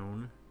fracture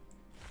down.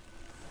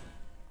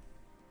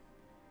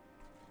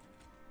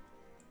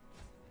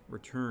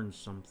 Return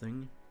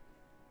something.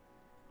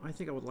 I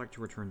think I would like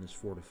to return this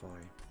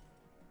Fortify.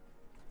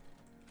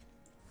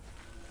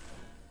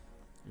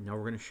 And now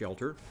we're going to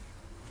shelter.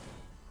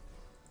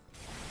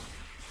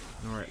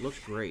 Alright, looks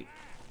great.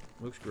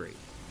 Looks great.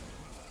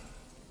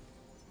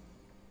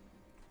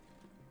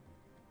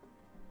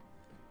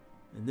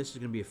 And this is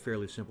going to be a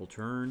fairly simple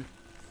turn.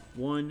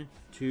 1,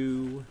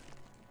 2,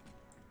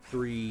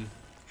 3,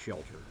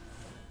 shelter.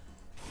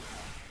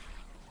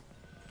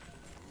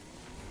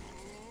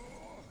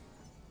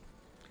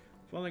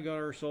 Finally got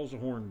ourselves a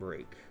horn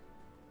break.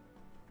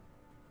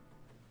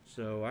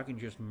 So I can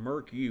just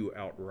murk you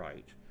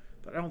outright.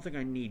 But I don't think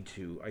I need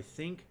to. I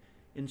think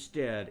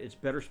instead it's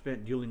better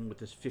spent dealing with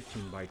this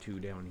 15x2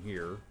 down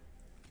here.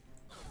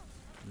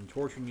 And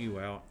torching you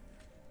out.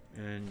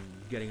 And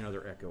getting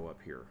another Echo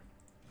up here.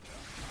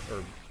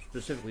 Or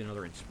specifically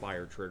another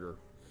Inspire trigger.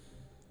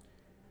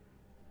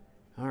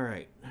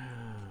 Alright.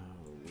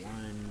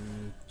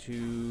 1,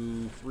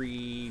 2,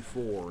 3,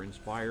 4.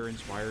 Inspire,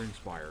 Inspire,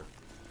 Inspire.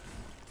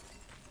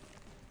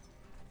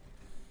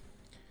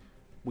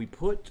 We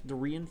put the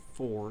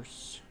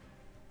Reinforce...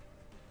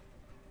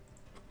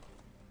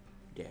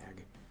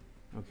 Dag.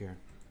 Okay.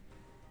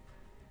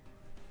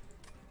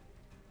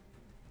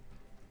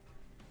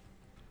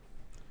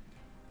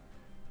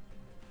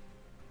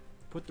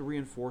 Put the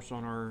Reinforce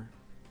on our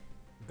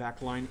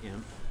backline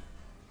imp.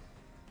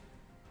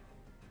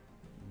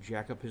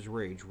 Jack up his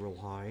rage real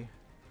high.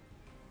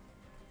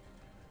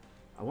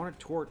 I want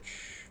to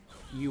torch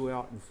you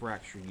out and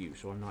fracture you,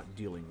 so I'm not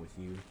dealing with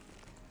you.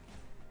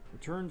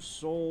 Return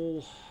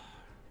soul.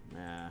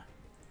 Nah.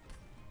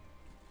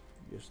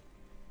 Just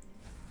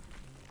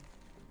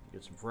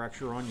get some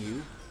fracture on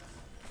you.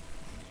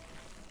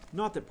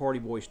 Not that Party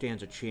Boy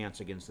stands a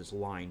chance against this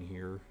line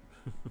here.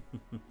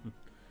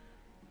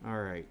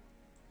 Alright.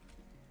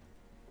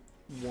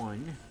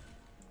 1,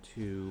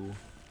 2,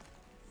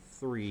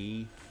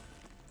 3,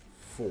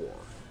 4.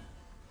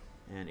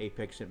 And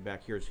Apex sent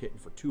back here is hitting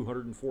for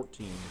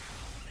 214.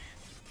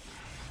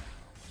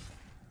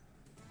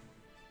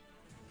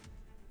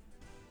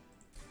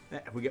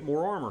 We get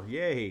more armor.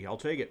 Yay, I'll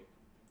take it.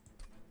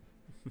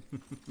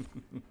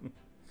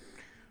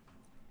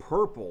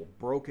 Purple,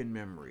 Broken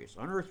Memories.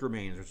 Unearthed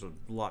Remains, there's a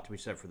lot to be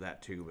said for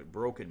that too, but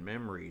Broken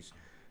Memories,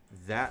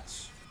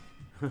 that's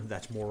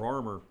that's more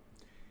armor.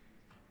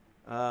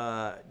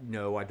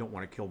 No, I don't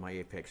want to kill my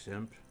Apex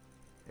Imp.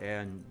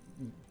 And,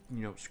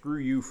 you know, screw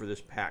you for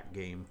this pack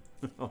game.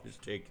 I'll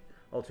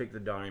take the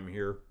dime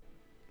here.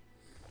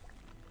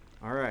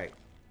 Alright.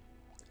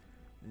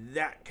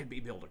 That could be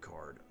build a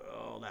card.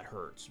 Oh, that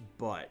hurts.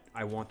 But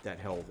I want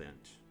that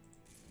Hellvent.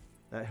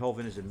 That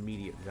Hellvent is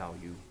immediate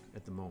value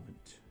at the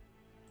moment.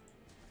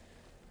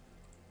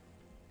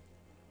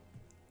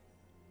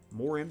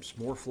 More imps,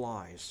 more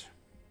flies.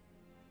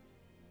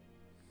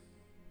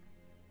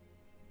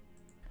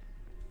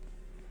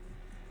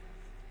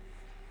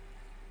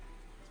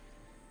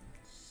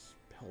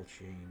 Spell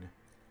chain.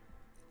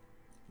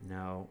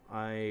 No,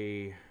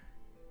 I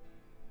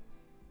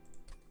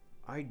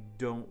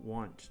don't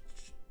want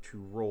to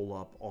roll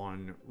up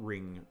on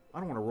ring. I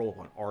don't want to roll up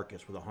on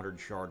Arcus with 100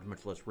 shards,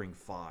 much less ring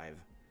 5.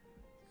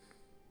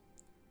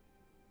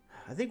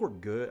 I think we're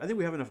good. I think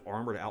we have enough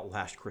armor to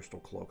outlast Crystal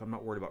Cloak. I'm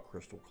not worried about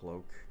Crystal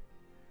Cloak.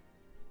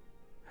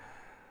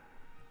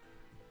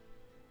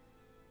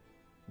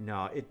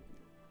 No, it...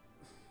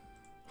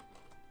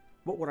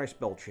 What would I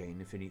spell chain,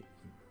 if any...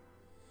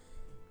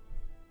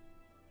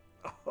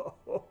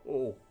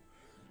 Oh...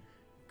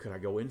 Could I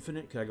go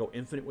infinite? Could I go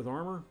infinite with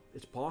armor?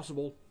 It's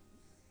possible.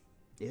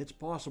 It's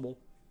possible.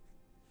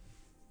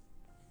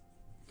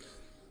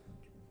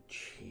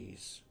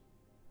 Jeez.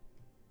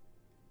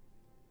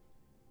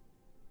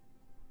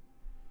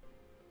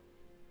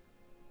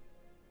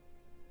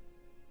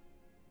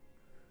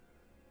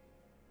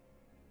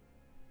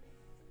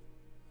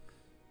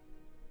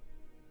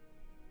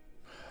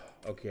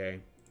 Okay.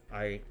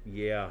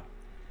 Yeah.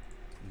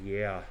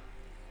 Yeah.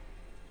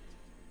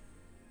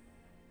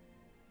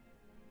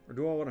 Or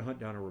do I want to hunt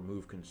down and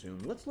remove consume?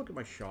 Let's look at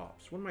my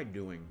shops. What am I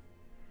doing?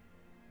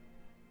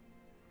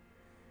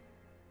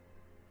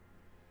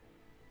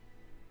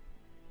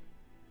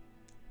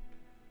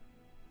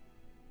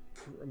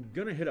 I'm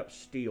gonna hit up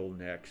steel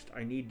next.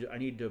 I need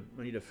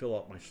to fill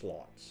out my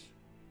slots.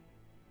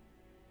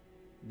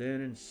 Then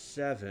in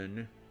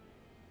 7,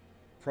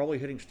 probably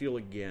hitting steel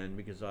again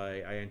because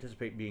I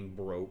anticipate being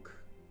broke.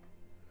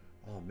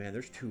 Oh man,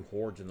 there's 2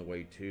 hordes in the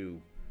way too.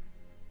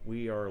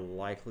 We are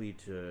likely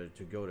to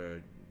go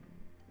to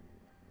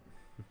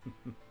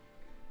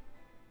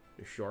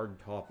the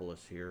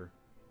Shardtopolis here.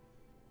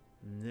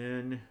 And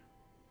then...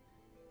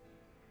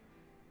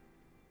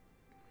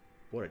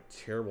 What a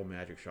terrible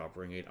magic shop,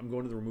 Ring 8. I'm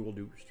going to the Removal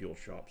Duke Steel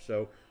shop.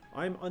 So,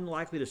 I'm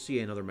unlikely to see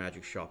another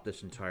magic shop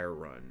this entire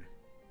run.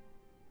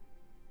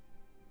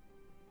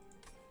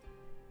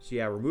 So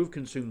yeah, remove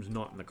consumes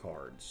not in the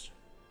cards.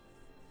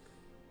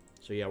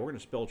 So yeah, we're going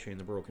to spell chain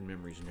the Broken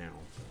Memories now.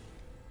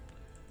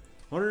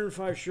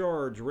 105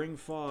 shards, ring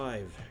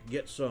 5.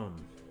 Get some.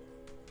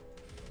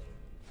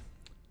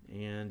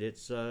 And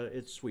it's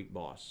Sweet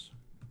Boss.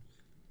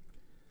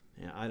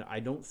 Yeah, I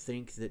don't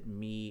think that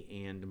me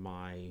and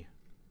my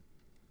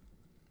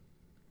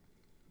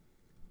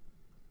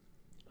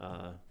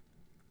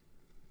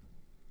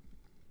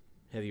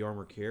heavy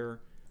armor care.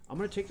 I'm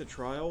going to take the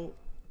trial.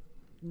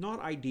 Not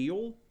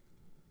ideal.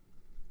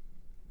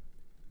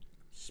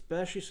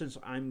 Especially since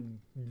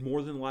I'm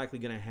more than likely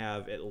going to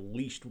have at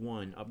least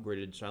one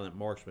upgraded Silent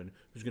Marksman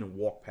who's going to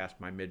walk past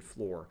my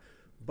mid-floor.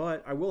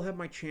 But I will have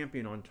my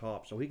champion on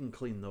top, so he can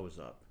clean those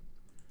up.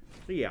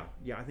 So yeah,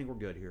 I think we're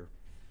good here.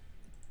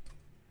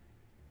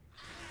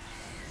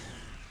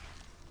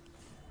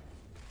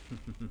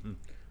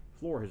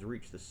 Floor has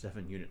reached the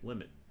 7-unit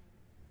limit.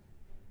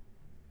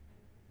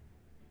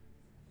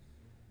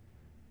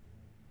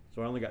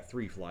 So I only got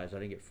 3 flies. I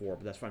didn't get 4,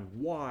 but that's fine.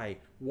 Why?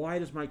 Why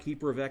does my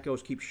Keeper of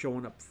Echoes keep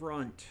showing up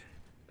front?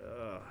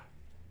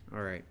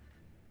 Alright.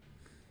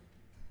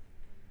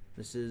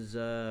 This is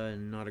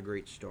not a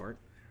great start.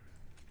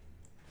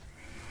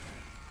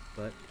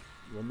 But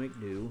we'll make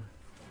do.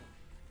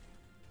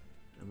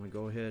 I'm going to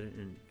go ahead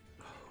and...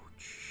 Oh,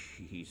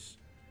 jeez.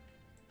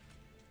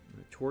 I'm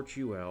going to torch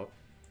you out.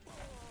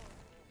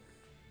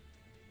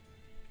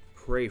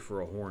 Pray for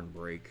a horn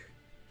break.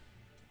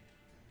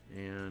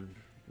 And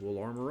we'll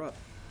armor up.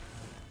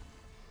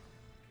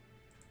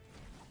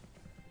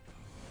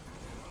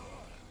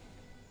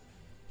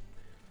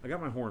 I got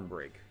my horn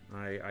break.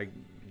 I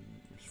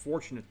was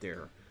fortunate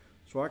there.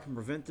 So I can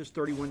prevent this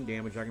 31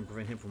 damage. I can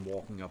prevent him from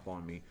walking up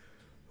on me.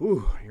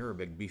 Ooh, you're a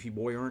big beefy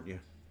boy, aren't you?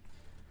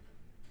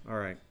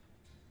 Alright.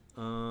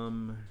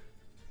 I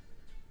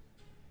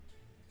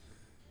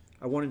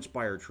want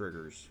Inspire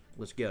triggers.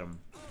 Let's get them.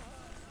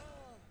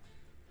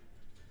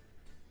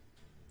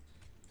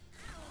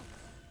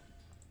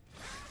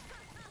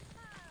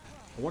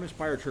 I want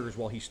Inspire triggers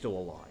while he's still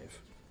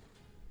alive.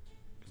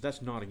 Because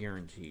that's not a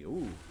guarantee.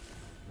 Ooh,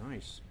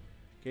 nice.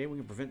 Okay, we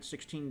can prevent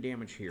 16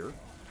 damage here.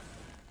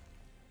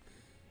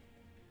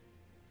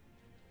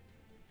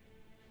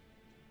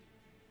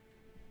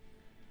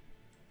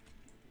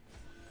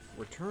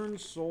 Return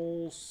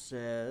Soul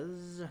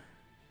says...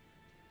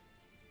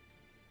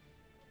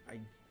 I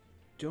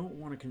don't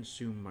want to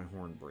consume my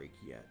Hornbreak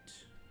yet.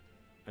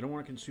 I don't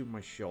want to consume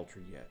my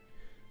Shelter yet.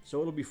 So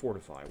it'll be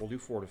Fortify. We'll do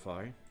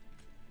Fortify.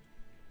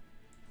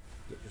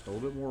 Get just a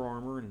little bit more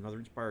armor and another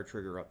Inspire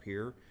trigger up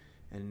here.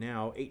 And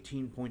now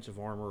 18 points of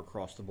armor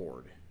across the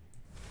board.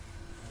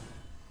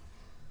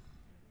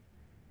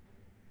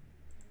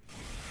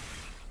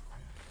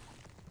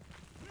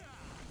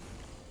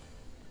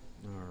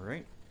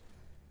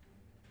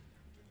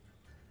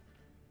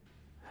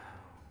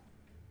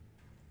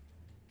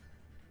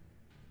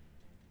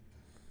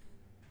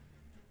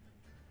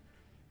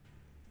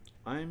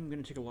 I'm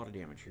going to take a lot of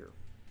damage here.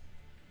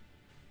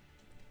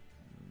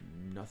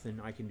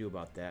 Nothing I can do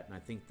about that, and I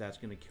think that's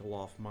going to kill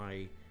off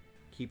my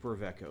Keeper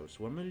of Echoes.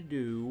 So what I'm going to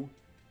do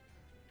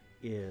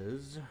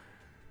is...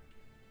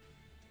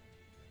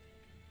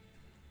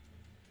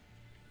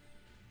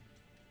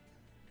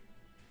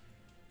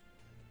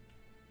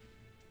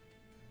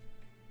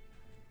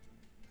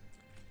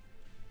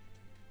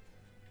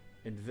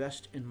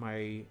 invest in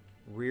my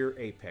rear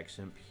Apex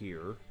Imp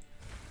here.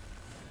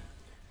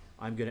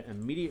 I'm going to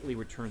immediately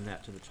return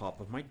that to the top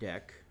of my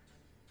deck.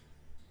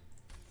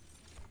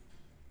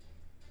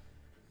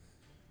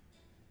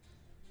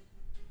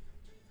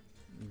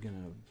 I'm going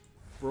to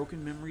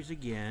Broken Memories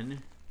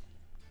again.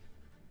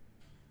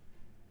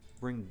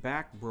 Bring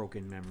back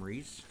Broken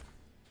Memories.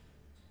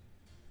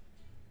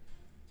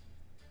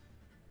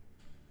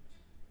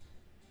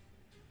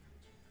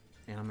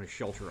 And I'm going to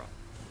Shelter up.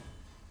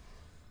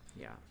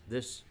 Yeah,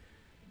 this,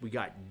 we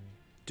got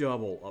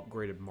double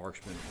upgraded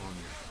marksman on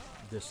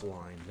this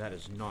line. That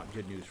is not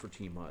good news for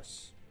Team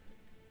Us.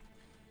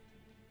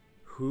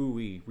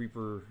 Hooey,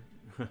 Reaper,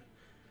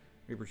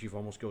 Reaper Chief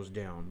almost goes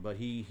down, but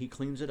he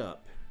cleans it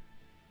up.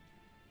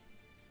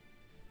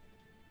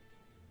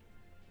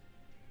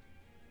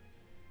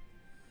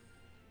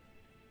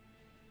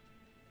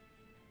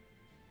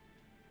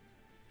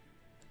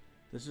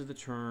 This is the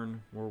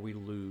turn where we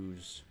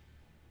lose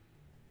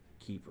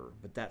Keeper,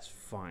 but that's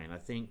fine. I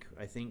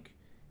think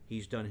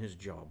he's done his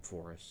job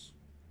for us.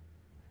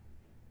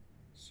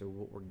 So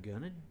what we're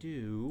gonna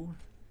do,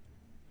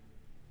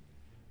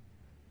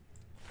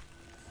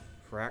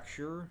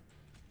 Fracture,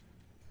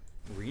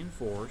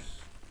 Reinforce,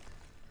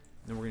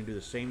 then we're gonna do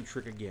the same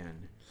trick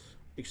again,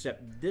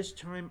 except this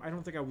time I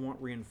don't think I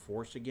want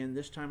Reinforce again.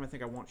 This time I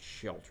think I want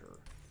Shelter,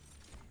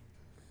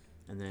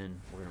 and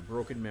then we're gonna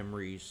Broken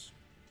Memories,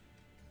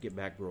 get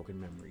back Broken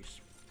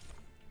Memories.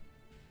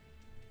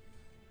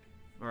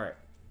 Alright,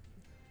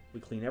 we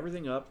clean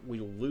everything up,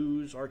 we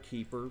lose our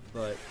Keeper,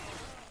 but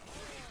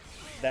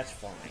that's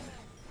fine.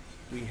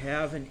 We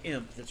have an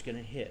Imp that's going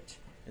to hit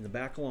in the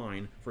back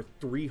line for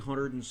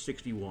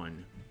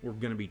 361. We're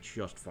going to be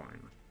just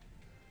fine.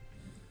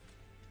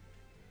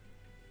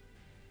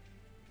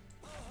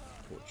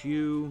 Torch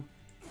you.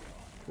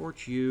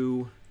 Torch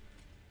you.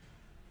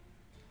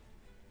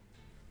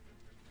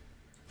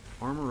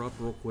 Armor up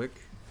real quick.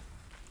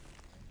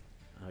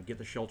 Get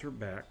the Shelter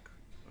back.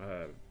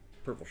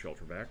 Purple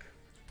Shelter back.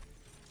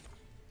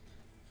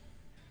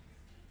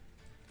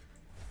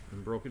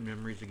 And Broken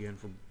Memories again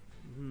for...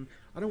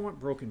 I don't want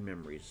Broken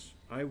Memories.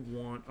 I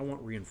want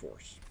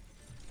Reinforce.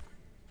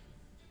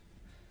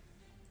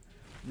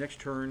 Next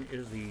turn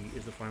is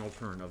the final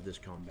turn of this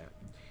combat.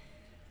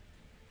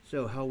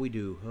 So how we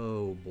do?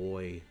 Oh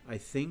boy. I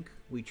think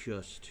we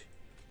just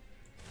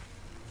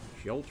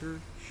Shelter,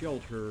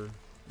 Shelter,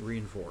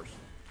 Reinforce.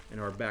 And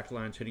our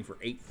backline's hitting for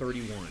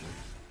 831.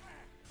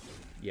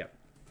 Yep.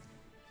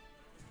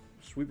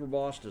 Sweeper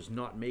Boss does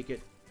not make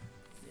it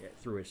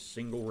through a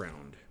single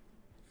round.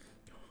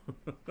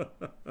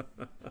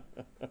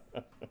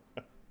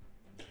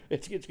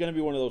 It's going to be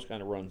one of those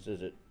kind of runs,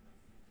 is it?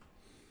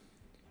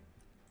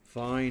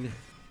 Fine.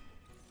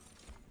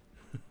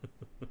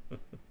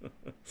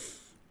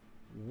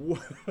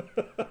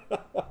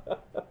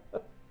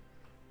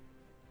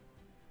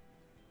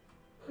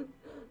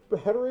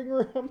 Battering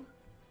ram?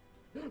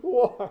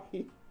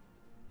 Why?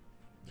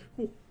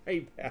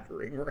 Why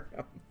battering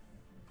ram?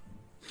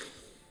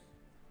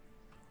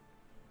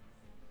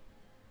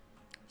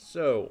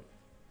 So,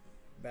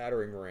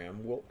 battering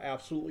ram will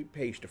absolutely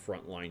paste a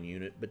frontline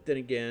unit, but then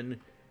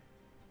again,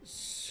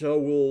 so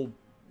will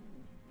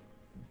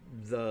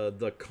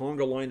the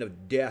conga line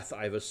of death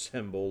I've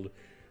assembled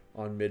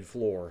on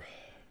mid-floor.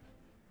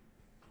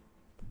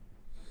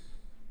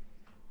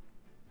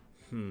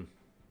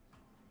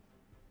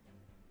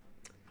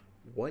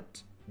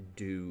 What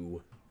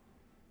do...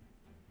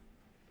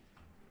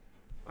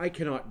 I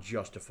cannot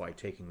justify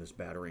taking this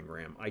battering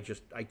ram. I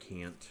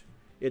can't.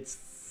 It's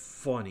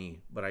funny,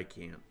 but I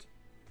can't.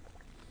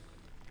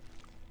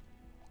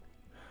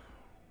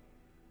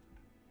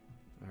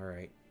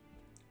 Alright.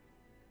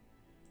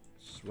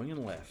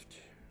 Swinging left.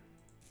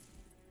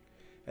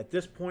 At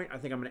this point, I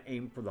think I'm going to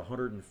aim for the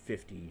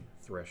 150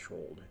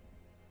 threshold.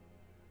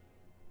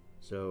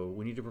 So,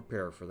 we need to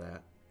prepare for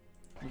that.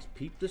 Let's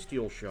peep the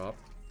steel shop.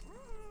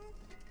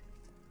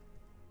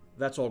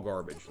 That's all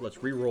garbage.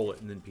 Let's re-roll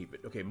it and then peep it.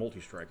 Okay,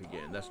 multi-strike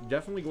again. That's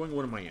definitely going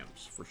one of my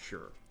imps, for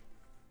sure.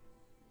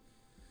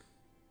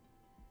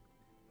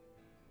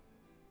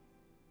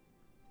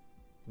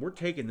 We're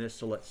taking this,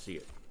 so let's see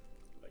it.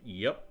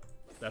 Yep,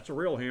 that's a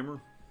rail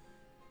hammer.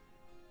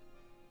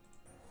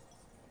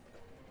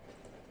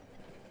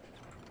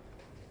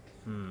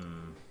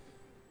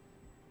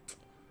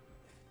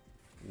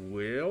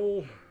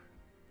 Well,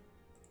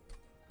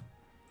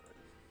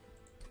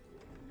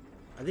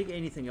 I think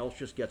anything else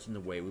just gets in the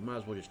way. We might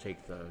as well just take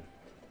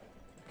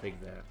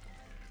that.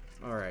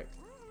 All right.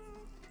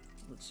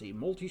 Let's see.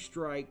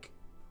 Multi-strike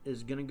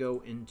is gonna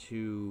go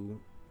into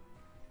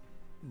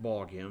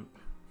Bog Imp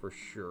for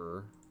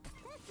sure.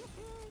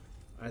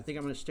 I think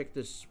I'm going to stick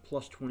this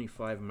plus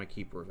 25 in my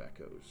Keeper of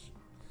Echoes.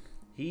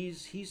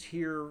 He's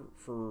here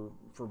for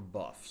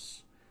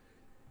buffs.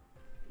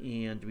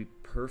 And to be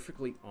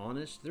perfectly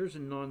honest, there's a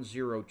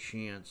non-zero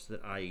chance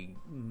that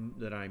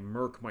I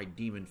murk my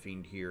Demon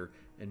Fiend here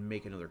and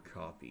make another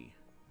copy.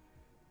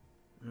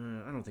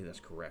 I don't think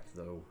that's correct,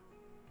 though.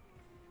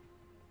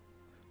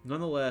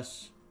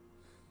 Nonetheless,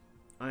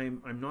 I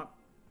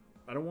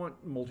don't want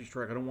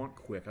multi-strike, I don't want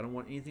quick, I don't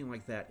want anything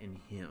like that in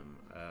him.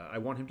 I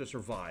want him to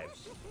survive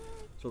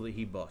so that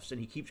he buffs.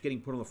 And he keeps getting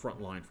put on the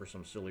front line for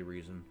some silly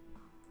reason.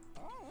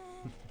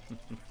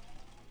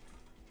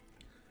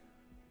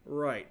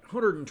 Right,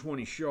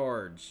 120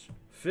 shards.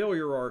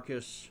 Failure,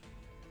 Arcus.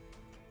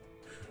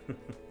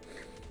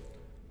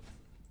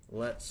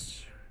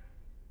 Let's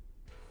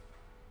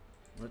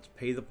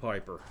pay the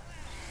piper.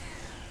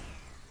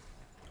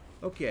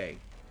 Okay,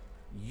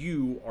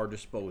 you are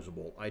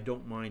disposable. I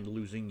don't mind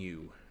losing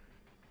you.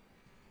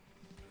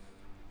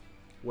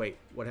 Wait,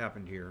 what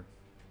happened here?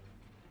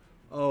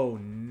 Oh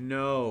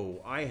no,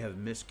 I have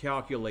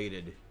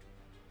miscalculated.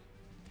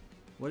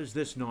 What is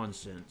this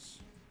nonsense?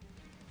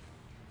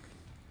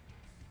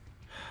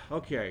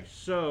 Okay,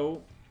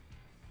 so...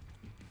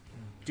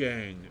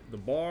 Dang, the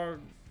bar...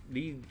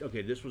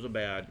 Okay, this was a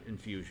bad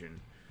infusion.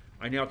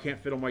 I now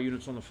can't fit all my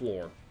units on the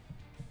floor.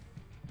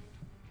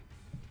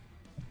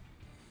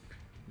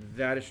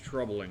 That is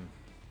troubling.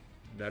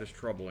 That is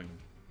troubling.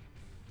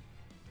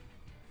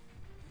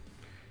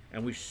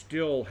 And we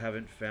still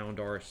haven't found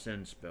our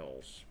Ascend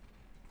spells.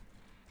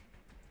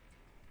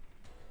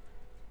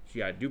 So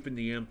yeah, duping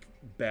the Imp,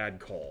 bad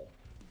call.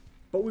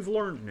 But we've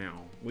learned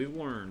now. We've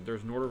learned.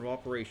 There's an order of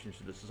operations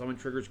to this. The summon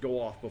triggers go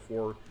off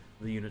before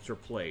the units are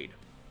played.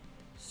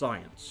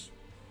 Science.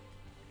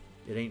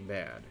 It ain't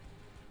bad.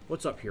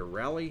 What's up here?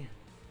 Rally?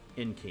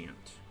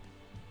 Incant.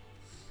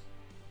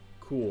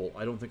 Cool.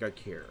 I don't think I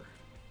care.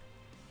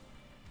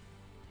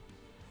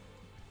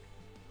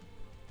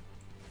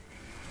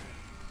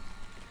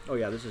 Oh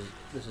yeah, this is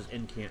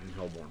Incant and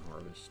Hellborn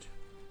Harvest.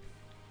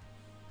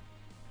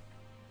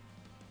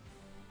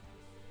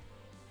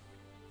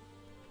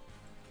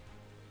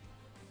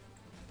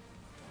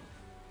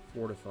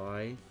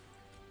 Fortify,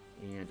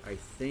 and I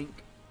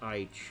think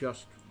I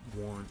just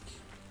want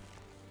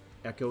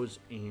echoes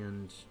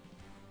and,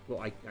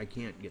 well, I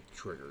can't get the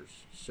triggers,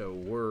 so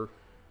we're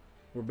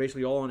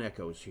basically all on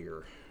echoes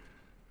here.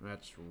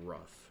 That's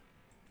rough.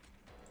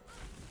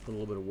 Put a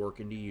little bit of work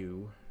into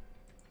you.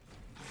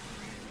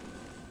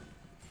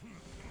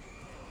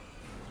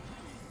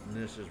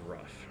 And this is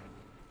rough.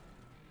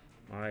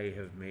 I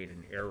have made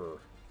an error.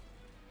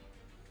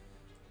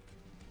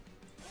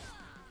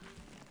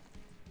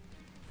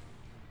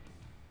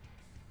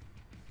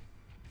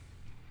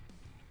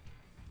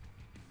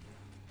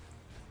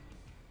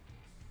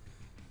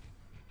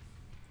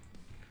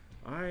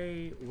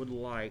 I would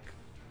like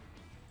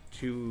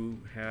to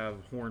have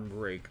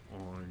Hornbreak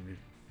on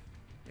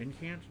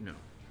Incant? No.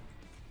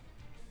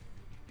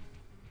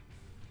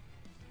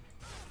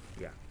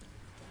 Yeah.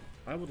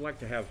 I would like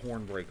to have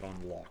Hornbreak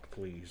on lock,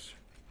 please.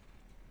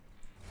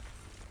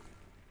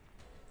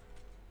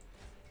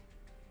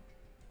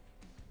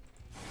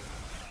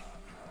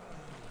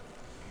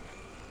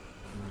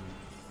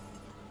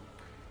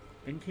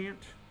 Incant?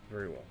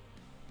 Very well.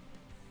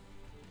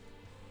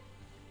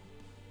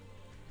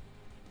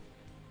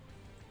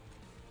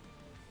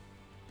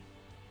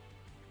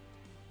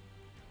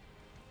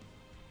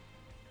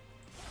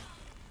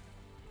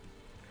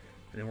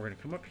 And then we're going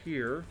to come up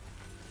here.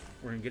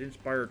 We're going to get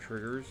Inspire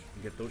triggers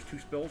and get those two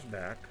spells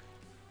back.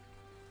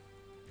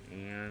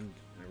 And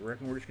I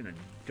reckon we're just going to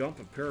dump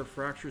a pair of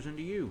Fractures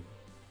into you.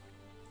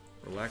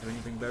 For lack of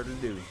anything better to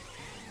do.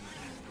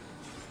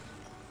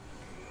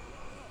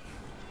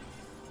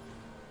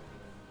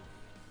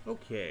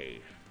 Okay.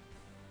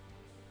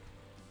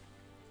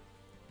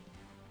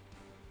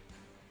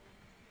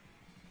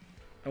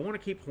 I want to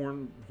keep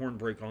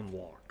Hornbreak on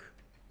lock.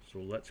 So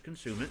let's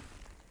consume it.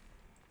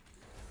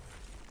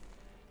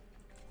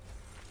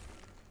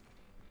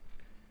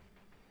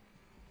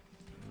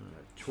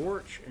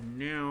 Torch, and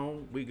now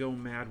we go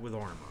mad with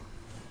armor.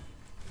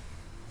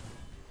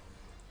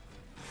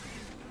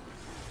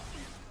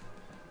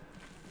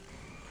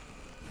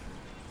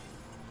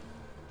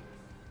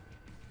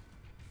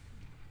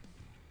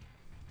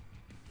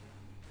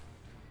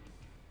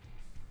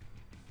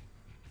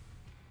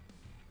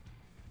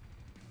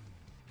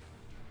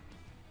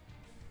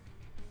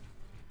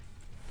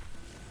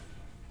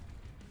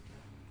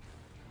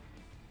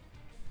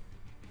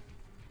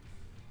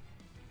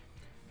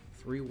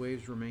 Three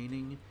waves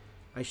remaining.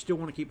 I still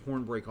want to keep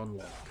Hornbreak on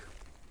lock.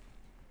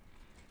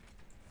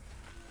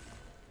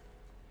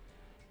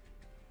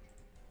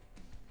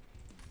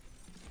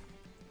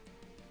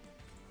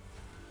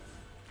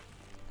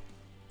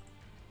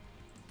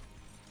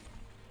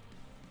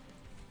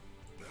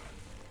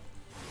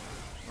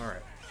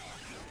 Alright.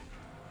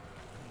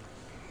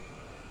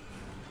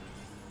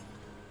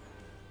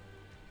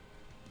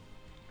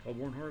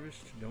 Hellborn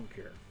Harvest? Don't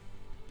care.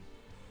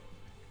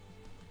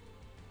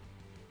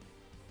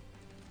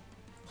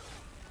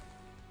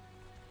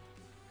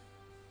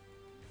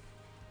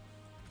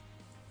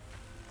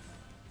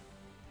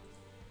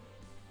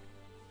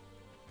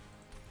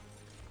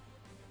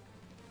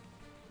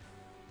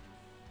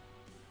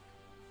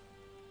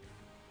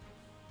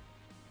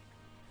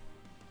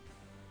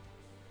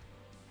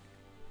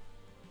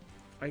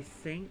 I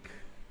think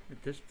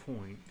at this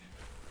point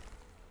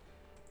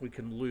we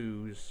can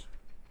lose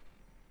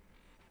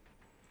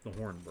the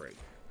horn break.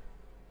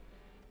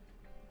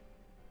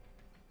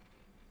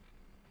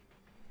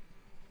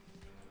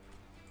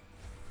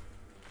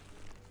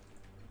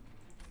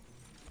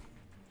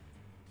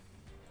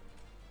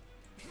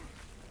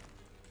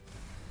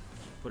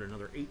 Put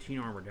another 18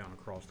 armor down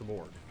across the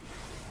board.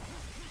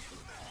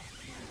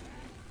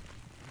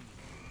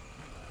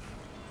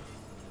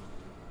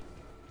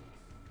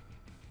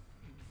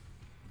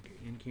 Okay,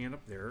 incant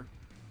up there.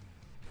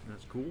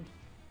 That's cool.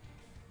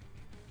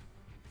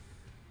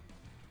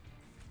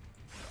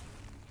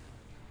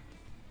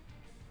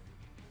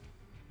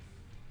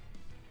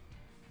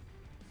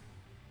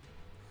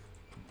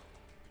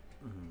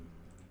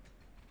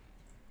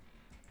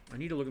 I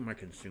need to look at my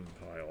consume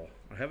pile.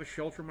 I have a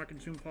shelter in my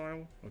consume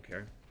pile?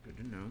 Okay, good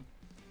to know.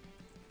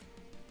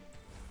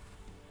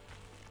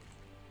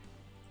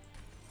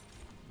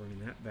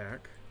 Bringing that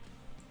back.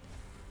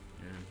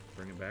 And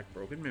bringing back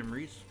broken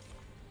memories.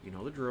 You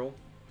know the drill.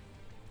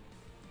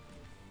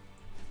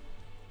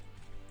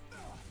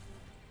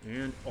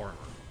 And armor.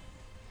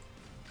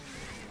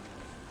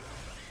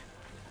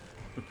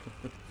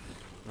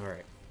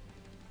 Alright.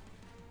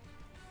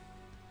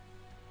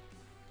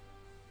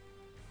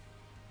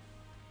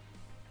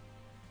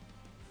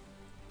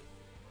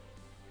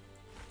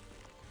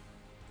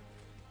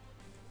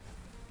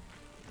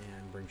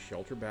 Bring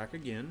shelter back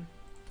again.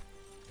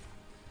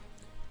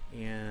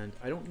 And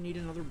I don't need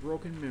another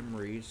broken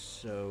memories,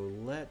 so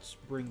let's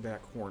bring back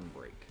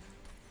Hornbreak.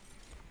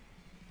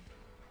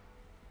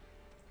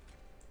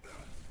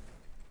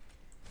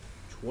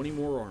 $20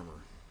 more armor.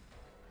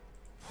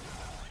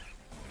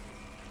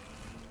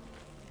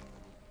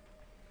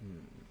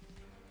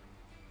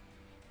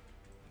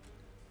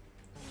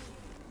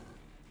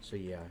 So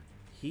yeah,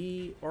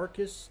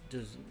 Arcus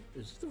does.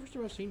 Is this the first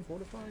time I've seen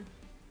Fortify?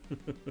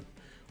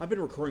 I've been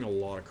recurring a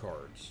lot of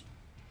cards.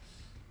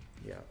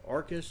 Yeah,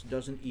 Arcus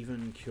doesn't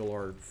even kill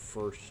our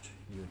first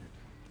unit.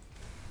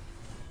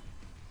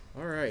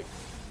 Alright.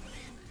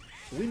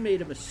 We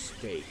made a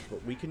mistake,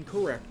 but we can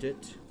correct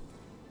it.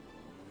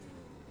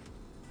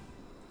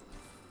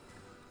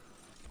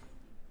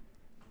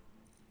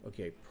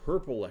 Okay,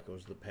 purple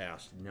echoes the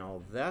past.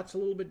 Now that's a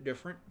little bit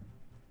different.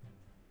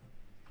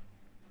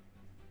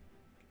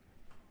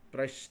 But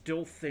I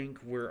still think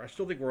we're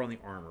on the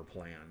armor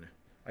plan.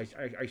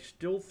 I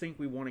still think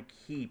we want to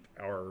keep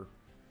our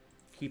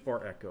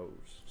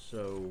echoes.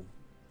 So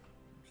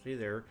stay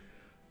there.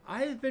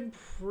 I've been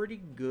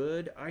pretty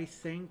good, I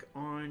think,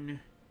 on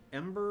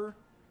Ember.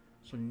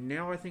 So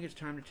now I think it's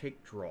time to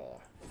take draw.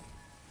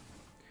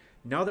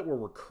 Now that we're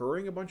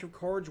recurring a bunch of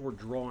cards, we're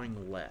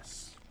drawing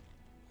less.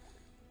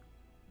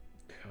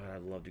 God,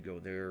 I'd love to go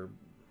there.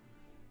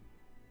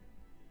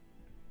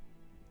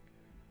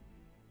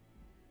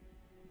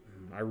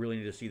 I really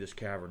need to see this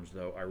Caverns,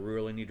 though. I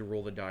really need to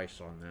roll the dice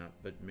on that.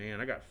 But,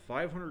 man, I got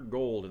 500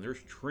 gold, and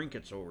there's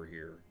trinkets over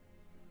here.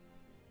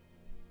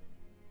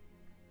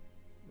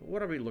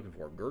 What are we looking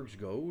for? Gurg's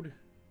Gold?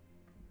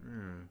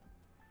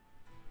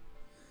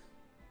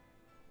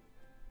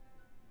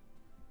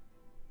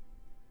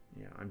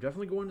 Yeah, I'm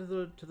definitely going to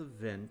the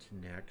vent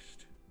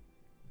next.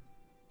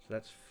 So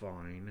that's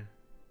fine.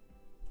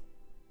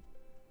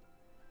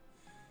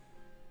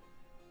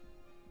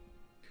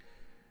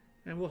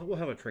 And we'll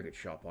have a trinket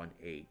shop on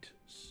 8.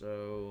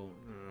 So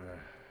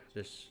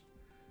this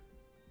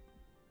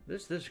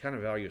kind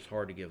of value is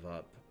hard to give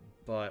up,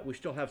 but we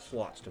still have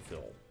slots to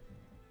fill.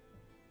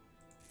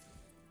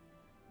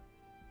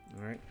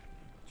 All right,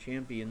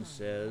 Champion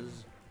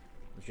says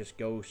let's just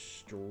go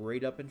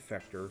straight up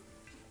Infector.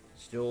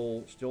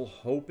 Still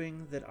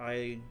hoping that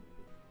I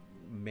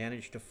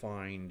manage to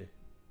find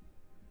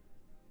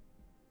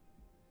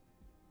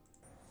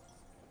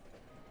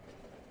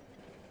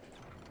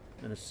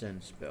an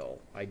Ascend spell.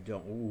 I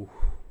don't. Ooh.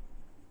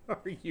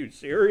 Are you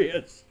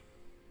serious?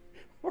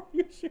 Are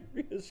you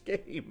serious,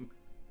 game?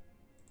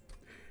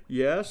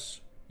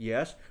 Yes,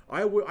 yes.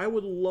 I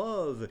would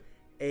love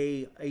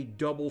a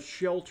double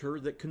shelter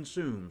that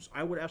consumes.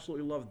 I would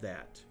absolutely love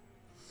that.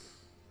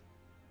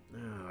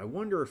 I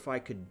wonder if I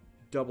could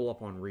double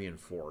up on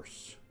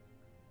Reinforce.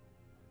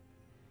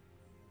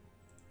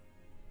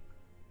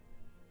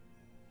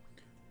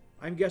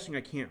 I'm guessing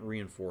I can't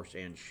Reinforce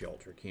and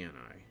Shelter, can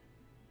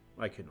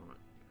I? I cannot.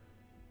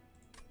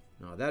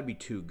 No, that'd be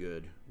too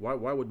good. Why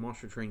would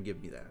Monster Train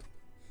give me that?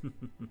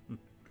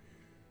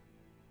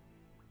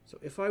 So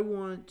if I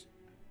want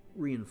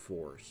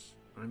Reinforce,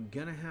 I'm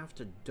gonna have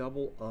to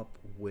double up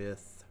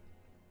with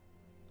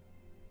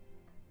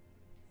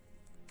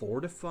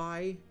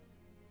Fortify.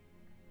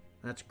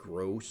 That's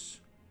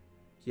gross.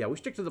 Yeah, we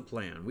stick to the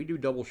plan. We do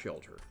double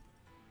shelter.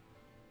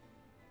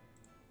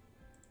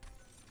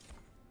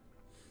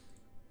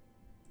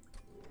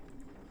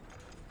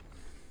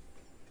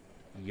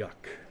 Yuck.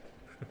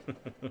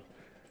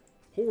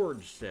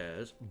 Horde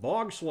says,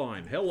 Bog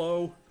Slime,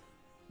 hello.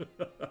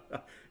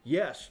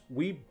 Yes,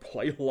 we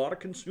play a lot of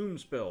consume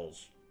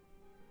spells.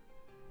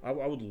 I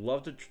would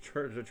love to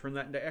turn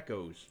that into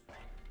echoes.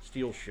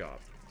 Steel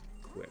Shop.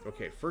 quick.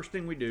 Okay, first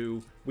thing we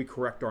do, we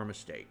correct our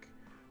mistake.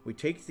 We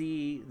take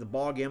the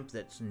Bog Imp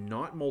that's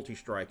not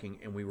multi-striking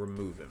and we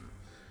remove him.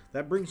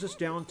 That brings us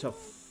down to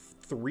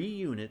 3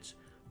 units,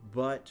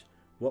 but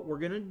what we're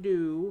going to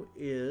do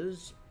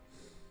is,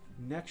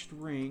 next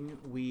ring,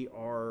 we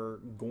are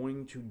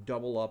going to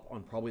double up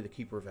on probably the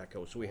Keeper of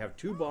Echoes. So we have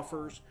 2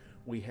 buffers,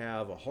 we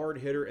have a hard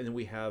hitter, and then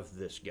we have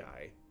this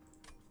guy.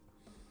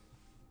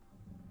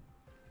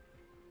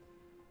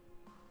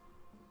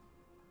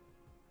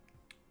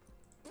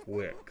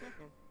 Quick.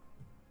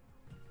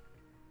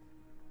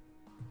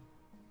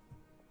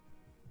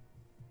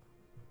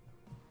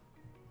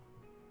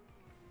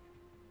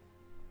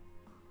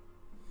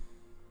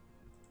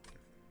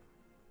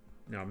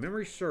 Now,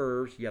 memory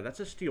serves, yeah, that's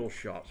a steel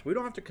shop, so we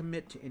don't have to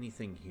commit to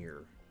anything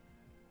here.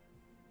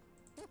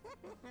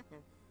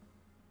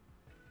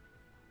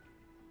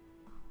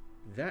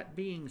 That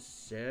being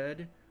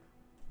said,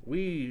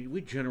 we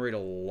generate a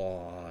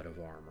lot of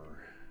armor.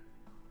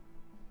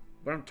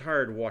 But I'm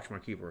tired to watch my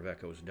Keeper of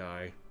Echoes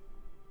die.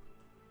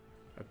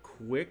 A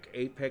quick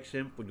Apex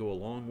Imp would go a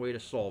long way to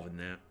solving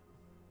that.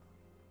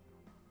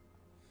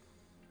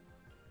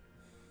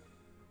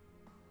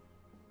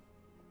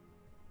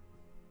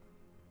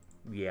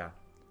 Yeah.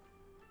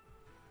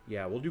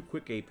 Yeah, we'll do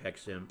quick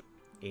Apex Imp,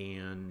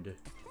 and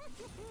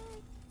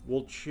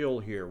we'll chill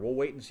here. We'll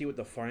wait and see what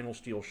the final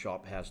steel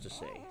shop has to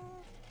say.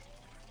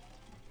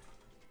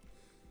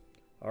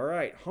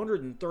 Alright,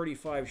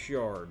 135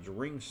 shards,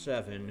 ring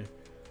 7,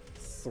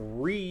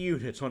 3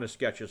 units on a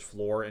Sketch's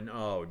floor, and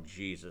oh,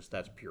 Jesus,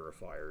 that's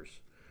purifiers.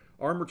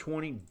 Armor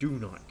 20, do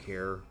not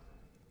care.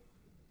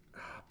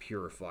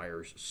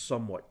 Purifiers,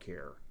 somewhat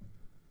care.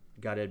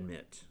 Gotta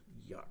admit,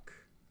 yuck.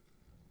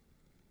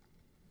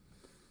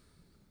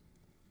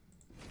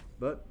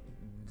 But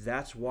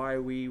that's why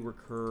we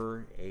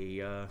recur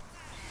a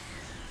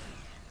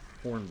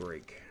horn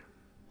break.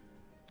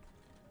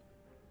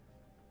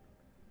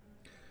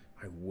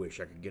 I wish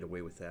I could get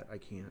away with that. I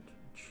can't.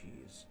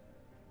 Jeez.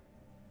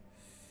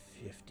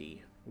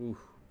 50. Ooh.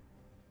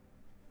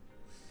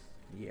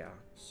 Yeah,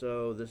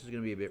 so this is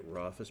going to be a bit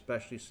rough,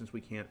 especially since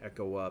we can't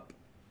echo up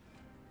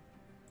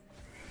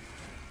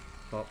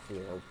top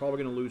floor. We're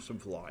probably going to lose some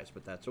flies,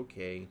 but that's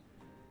okay.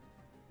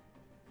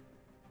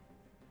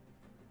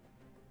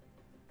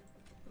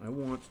 I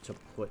want to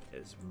put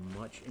as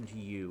much into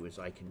you as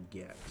I can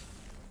get.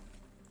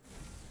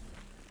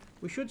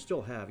 We should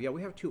still have, yeah,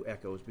 we have 2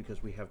 echoes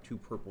because we have 2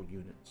 purple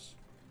units.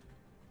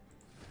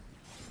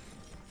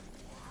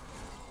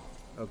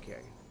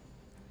 Okay.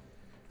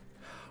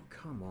 Oh,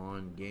 come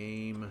on,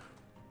 game.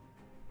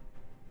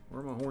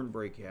 Where my horn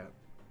break at?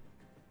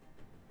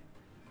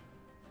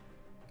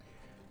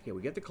 Okay,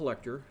 we get the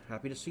collector.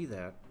 Happy to see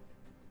that.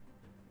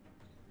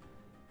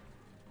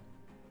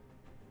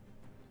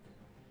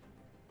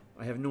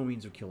 I have no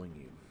means of killing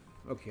you.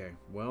 Okay,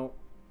 well.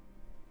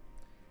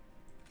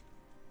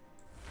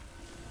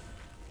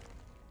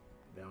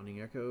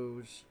 Bounding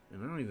Echoes.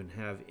 And I don't even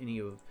have any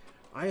of...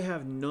 I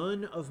have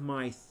none of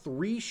my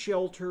 3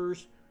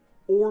 shelters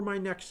or my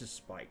Nexus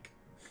Spike.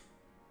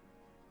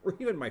 Or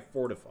even my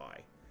Fortify.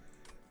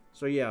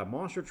 So yeah,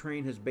 Monster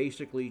Train has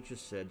basically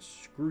just said,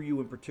 screw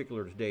you in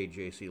particular today,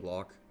 JC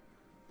Locke.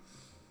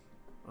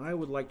 I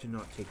would like to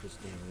not take this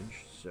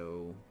damage,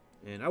 so...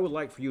 And I would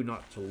like for you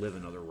not to live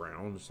another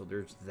round, so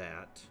there's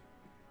that.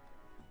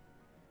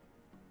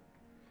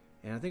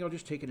 And I think I'll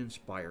just take an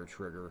Inspire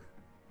trigger.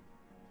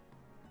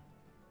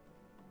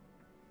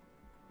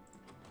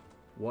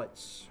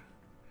 What's...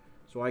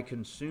 So I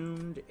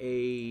consumed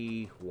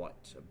a...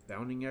 what? A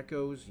Bounding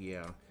Echoes?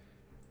 Yeah.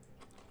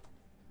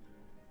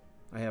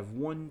 I have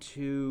 1,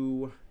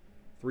 2,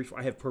 3, 4...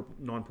 I have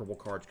non-purple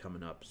cards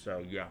coming up,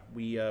 so yeah,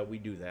 we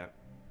do that.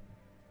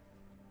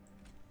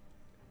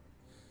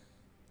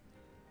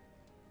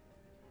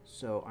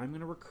 So I'm going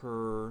to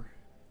recur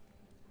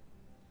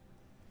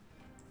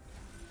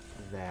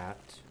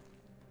that,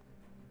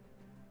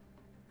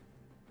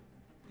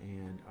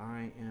 and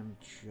I am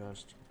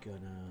just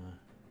gonna...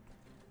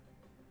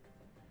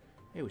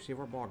 Hey, we save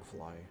our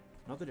Bogfly.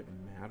 Not that it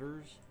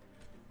matters,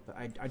 but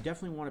I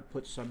definitely want to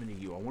put some into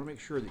you. I want to make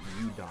sure that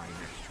you die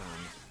next turn.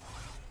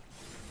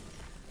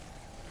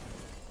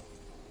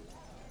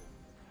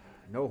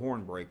 No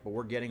horn break, but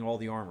we're getting all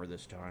the armor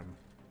this time.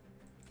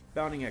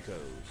 Bounding Echoes.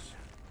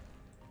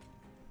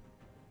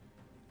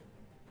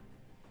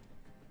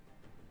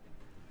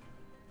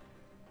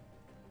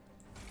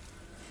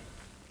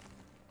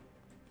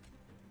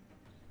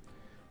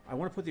 I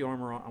want to put the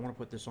armor on. I want to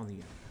put this on the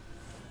end.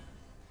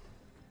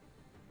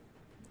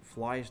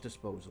 Fly is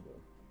disposable.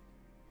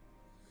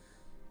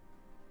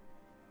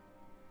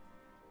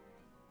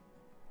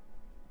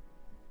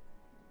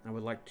 I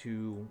would like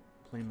to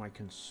play my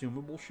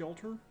consumable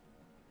shelter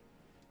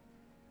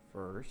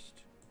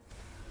first.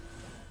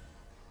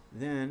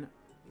 Then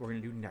we're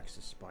going to do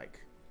Nexus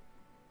Spike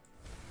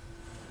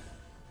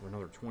for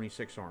another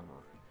 26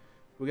 armor.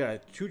 We got a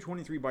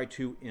 223 by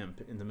 2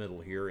 imp in the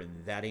middle here,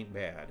 and that ain't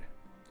bad.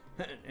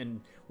 And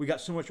we got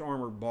so much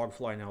armor,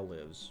 Bogfly now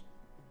lives.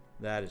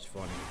 That is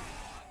funny.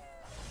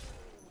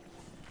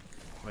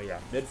 Oh yeah,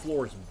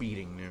 mid-floor is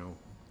beating now.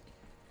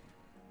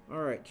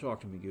 Alright,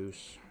 talk to me,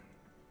 Goose.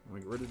 I'll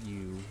get rid of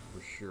you,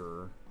 for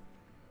sure.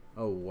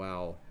 Oh,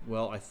 wow.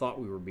 Well, I thought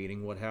we were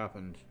beating. What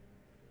happened?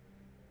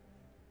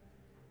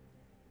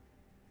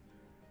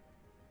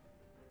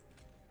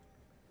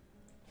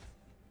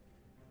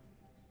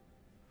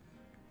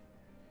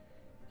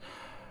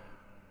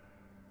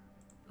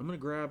 I'm going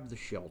to grab the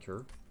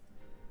shelter.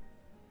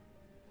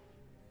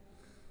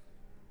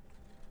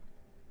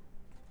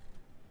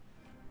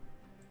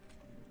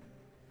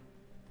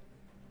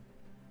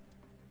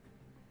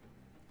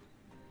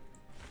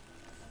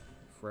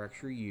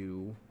 Fracture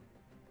you.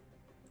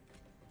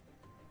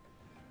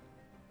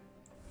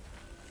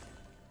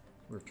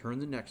 Return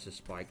the Nexus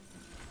Spike.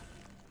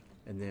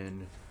 And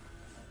then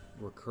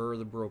recur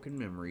the broken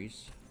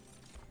memories.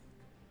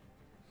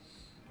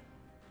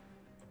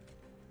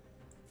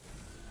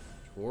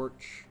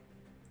 Torch.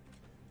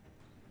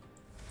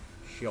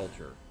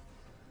 Shelter.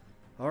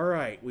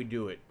 Alright, we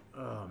do it.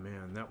 Oh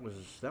man, that was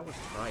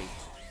tight.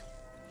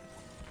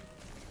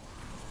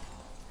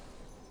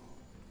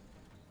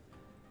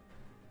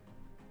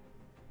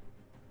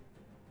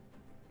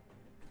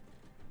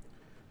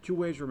 Two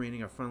waves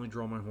remaining. I finally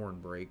draw my horn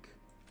break.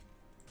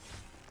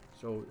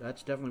 So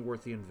that's definitely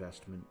worth the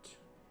investment.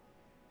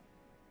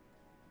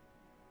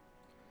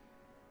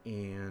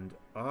 And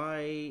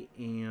I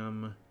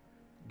am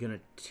gonna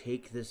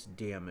take this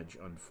damage,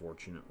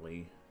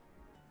 unfortunately,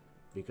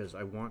 because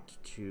I want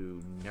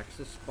to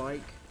Nexus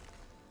Spike,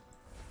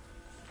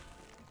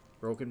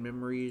 Broken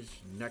Memories,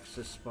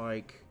 Nexus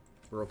Spike,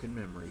 Broken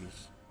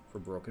Memories for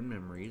Broken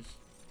Memories,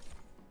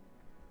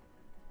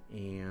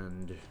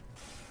 and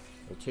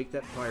we'll take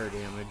that fire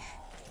damage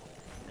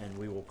and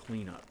we will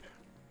clean up.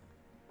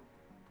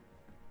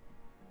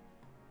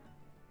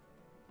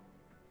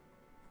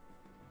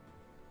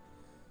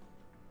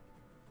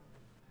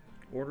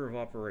 Order of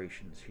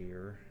operations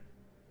here.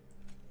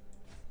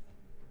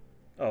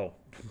 Oh.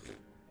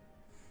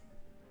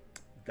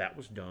 That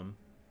was dumb.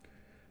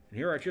 And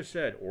here I just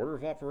said order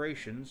of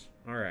operations.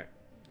 Alright.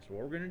 So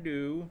what we're going to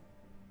do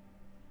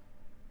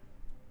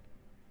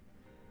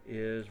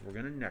is we're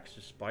going to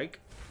Nexus Spike.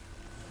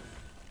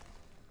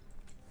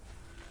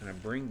 And I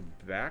bring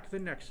back the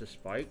Nexus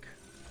Spike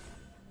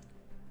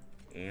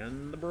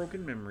and the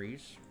Broken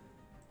Memories.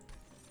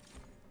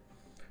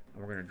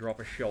 And we're going to drop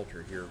a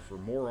shelter here for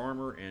more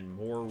armor and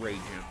more rage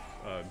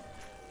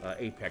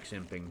apex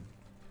imping.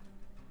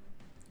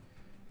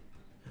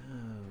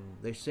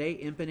 They say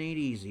imping ain't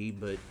easy,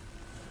 but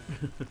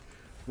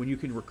when you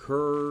can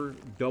recur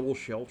double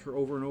shelter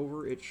over and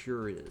over, it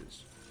sure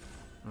is.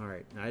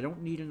 Alright, now I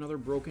don't need another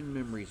Broken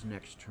Memories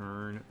next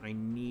turn. I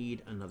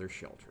need another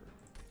shelter.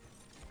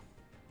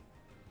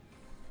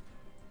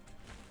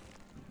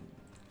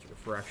 So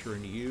fracture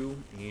into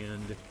you,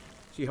 and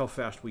see how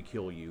fast we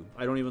kill you.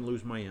 I don't even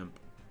lose my imp.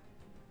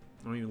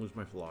 I don't even lose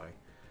my fly.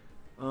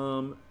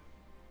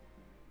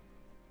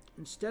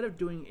 Instead of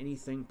doing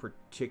anything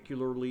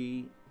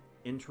particularly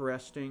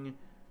interesting,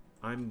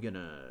 I'm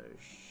gonna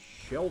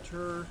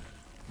shelter,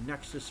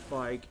 Nexus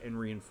Spike, and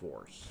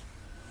reinforce.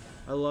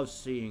 I love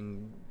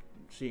seeing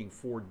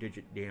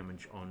 4-digit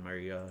damage on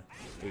my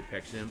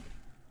Apex Imp.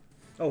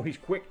 Oh, he's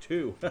quick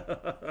too.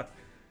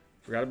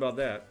 Forgot about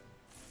that.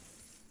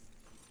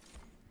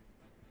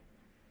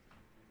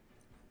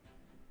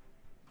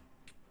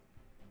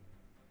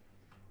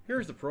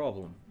 Here's the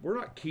problem. We're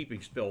not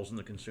keeping spells in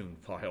the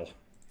consumed pile.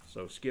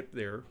 So skip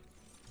there.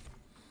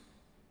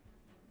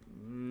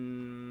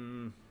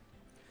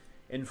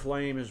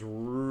 Inflame is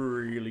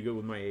really good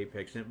with my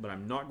Apex Imp, but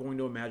I'm not going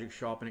to a magic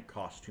shop and it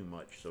costs too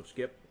much. So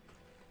skip.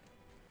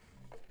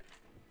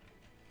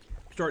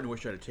 Starting to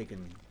wish I'd have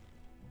taken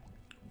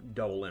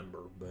double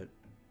Ember, but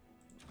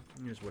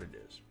here's what it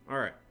is.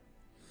 Alright.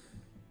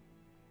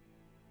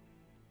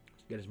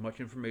 Let's get as much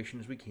information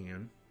as we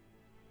can.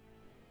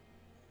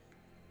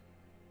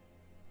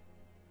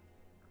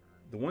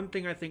 The one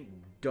thing I think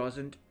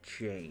doesn't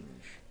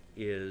change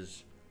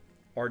is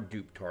our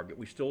dupe target.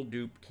 We still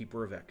dupe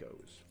Keeper of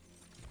Echoes.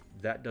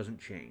 That doesn't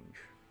change.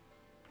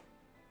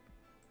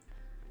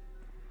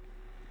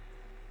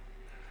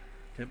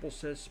 Temple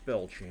says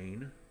Spell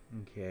Chain.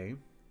 Okay.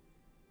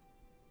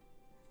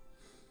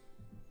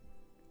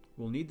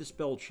 We'll need the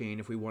Spell Chain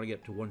if we want to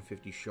get to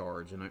 150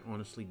 shards, and I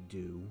honestly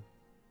do.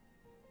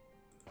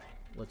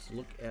 Let's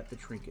look at the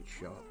Trinket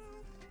Shop.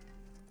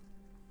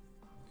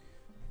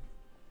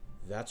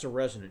 That's a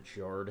Resonant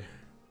Shard.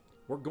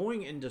 We're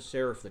going into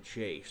Seraph the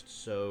Chaste,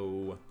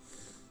 so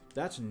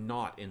that's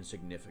not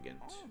insignificant.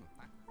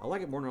 I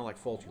like it more than I like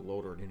Faulty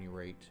Loader at any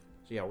rate.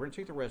 So yeah, we're going to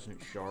take the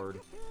Resonant Shard,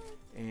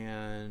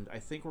 and I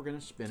think we're going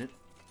to spin it.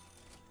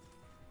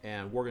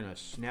 And we're going to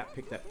snap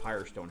pick that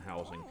Pyrestone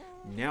housing.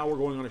 Now we're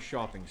going on a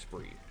shopping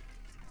spree.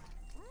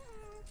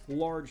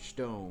 Large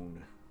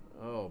Stone.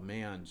 Oh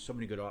man, so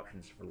many good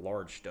options for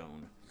Large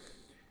Stone.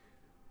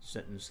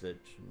 Sentence that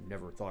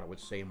never thought I would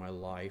say in my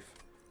life.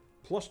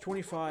 Plus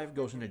 25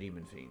 goes into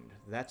Demon Fiend.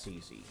 That's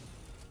easy.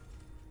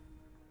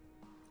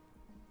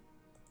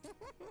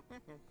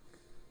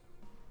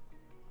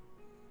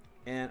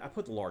 And I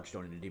put the large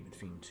stone into Demon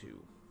Fiend too.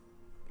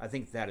 I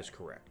think that is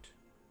correct.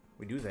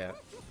 We do that.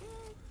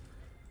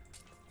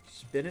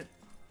 Spin it,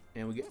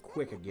 and we get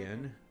quick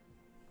again.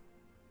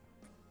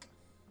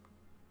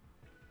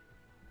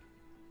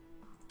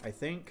 I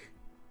think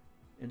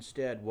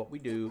instead what we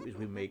do is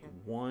we make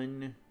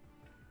one...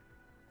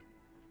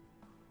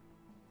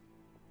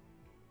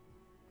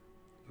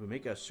 We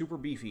make a super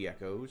beefy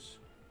Echoes.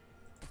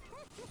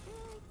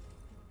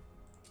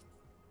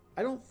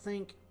 I don't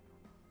think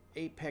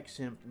Apex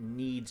Imp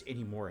needs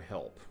any more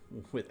help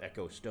with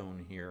Echo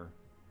Stone here.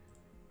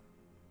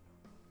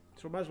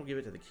 So I might as well give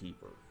it to the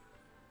Keeper.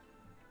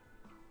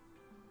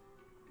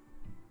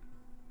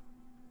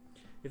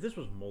 If this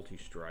was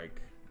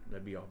multi-strike,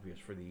 that'd be obvious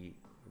for the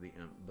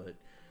Imp, but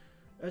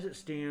as it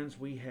stands,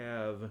 we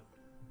have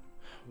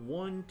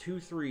 1, 2,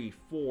 3,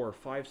 4,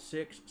 5,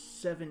 6,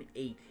 7,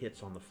 8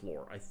 hits on the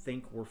floor. I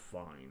think we're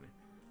fine.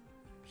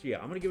 So yeah,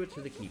 I'm going to give it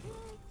to the Keeper.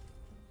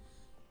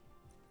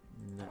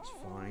 And that's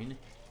fine.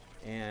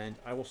 And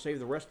I will save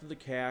the rest of the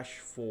cash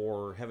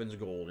for Heaven's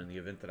Gold in the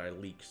event that I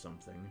leak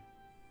something.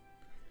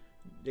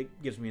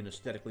 It gives me an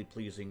aesthetically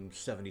pleasing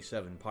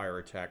 77 Pyre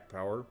attack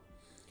power.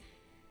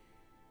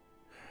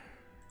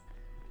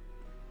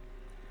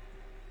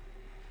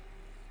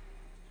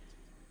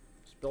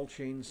 Spell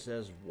chain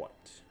says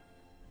what?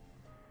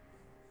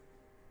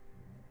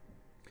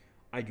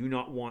 I do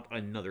not want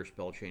another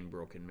spell chain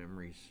Broken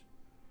Memories.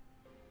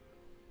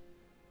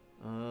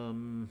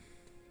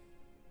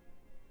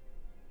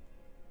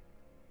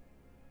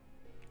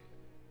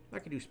 I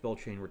could do spell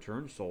chain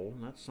Return Soul.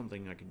 That's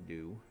something I can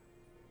do.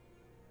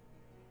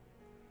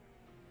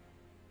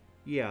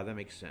 Yeah, that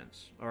makes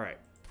sense. Alright.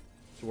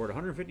 So we're at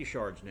 150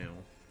 shards now,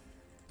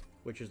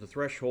 which is the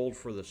threshold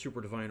for the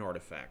Super Divine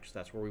Artifacts.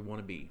 That's where we want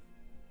to be.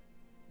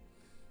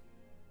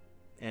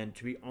 And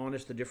to be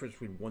honest, the difference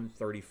between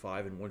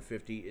 135 and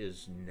 150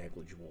 is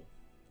negligible.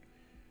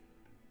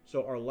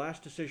 So our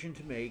last decision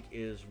to make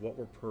is what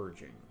we're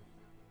purging.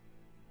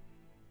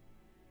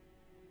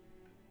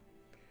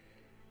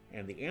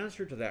 And the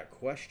answer to that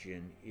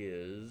question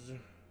is...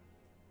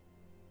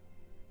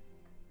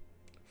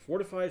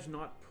 Fortify is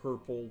not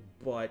purple,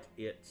 but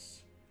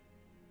it's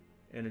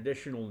an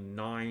additional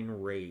 9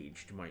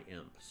 rage to my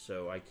Imp,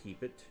 so I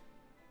keep it.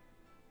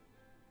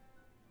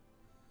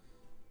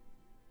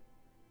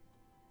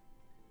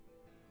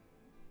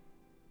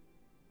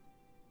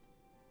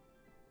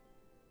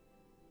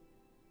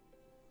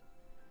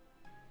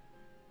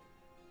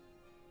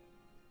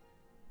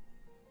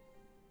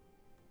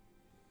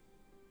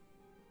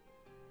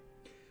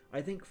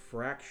 I think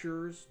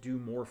fractures do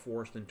more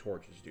for us than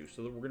torches do,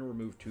 so we're going to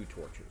remove 2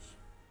 torches.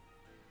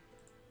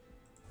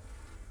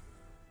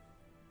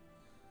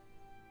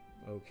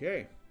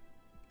 Okay.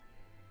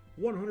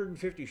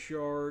 150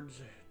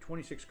 shards,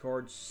 26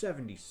 cards,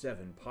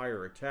 77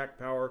 Pyre attack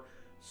power,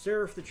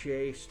 Seraph the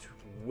Chaste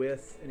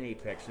with an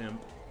Apex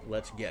Imp.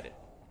 Let's get it.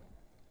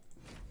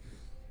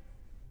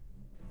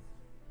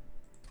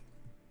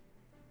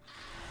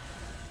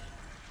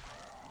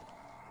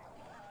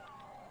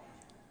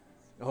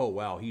 Oh,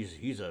 wow,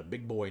 he's a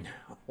big boy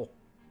now.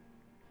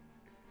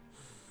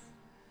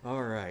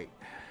 All right.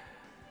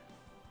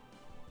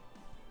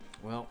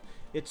 Well,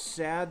 it's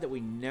sad that we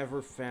never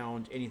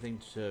found anything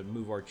to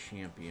move our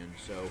champion,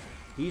 so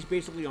he's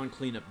basically on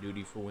cleanup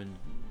duty for when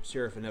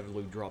Seraph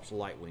inevitably drops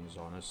Light Wings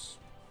on us.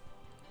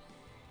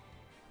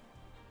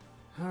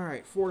 All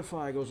right,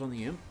 Fortify goes on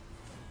the Imp.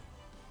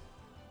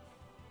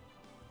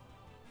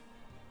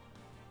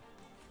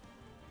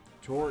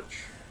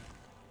 Torch,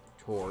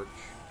 Torch,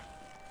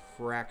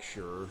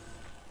 Fracture,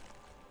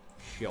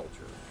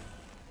 Shelter.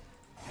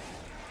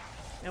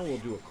 And we'll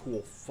do a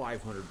cool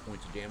 500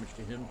 points of damage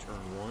to him,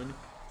 turn 1.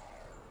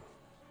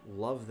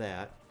 Love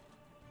that.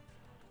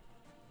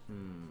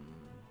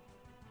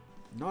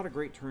 Not a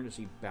great turn to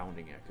see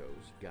Bounding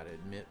Echoes, gotta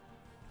admit.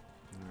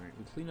 Alright,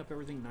 we clean up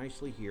everything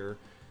nicely here.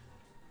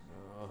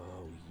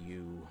 Oh,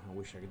 you. I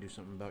wish I could do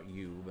something about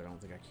you, but I don't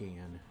think I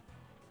can.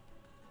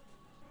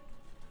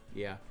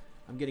 Yeah,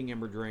 I'm getting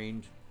Ember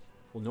Drained.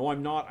 Well, no,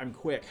 I'm not. I'm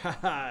quick.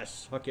 Haha,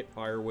 suck it,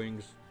 Fire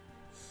Wings.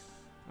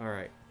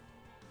 Alright.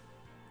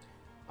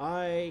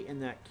 I, in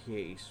that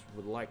case,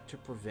 would like to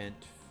prevent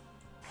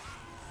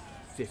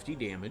 50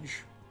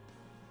 damage.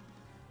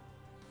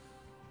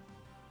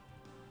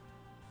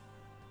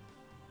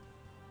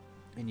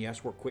 And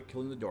yes, we're quick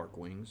killing the Dark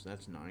Wings.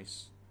 That's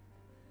nice.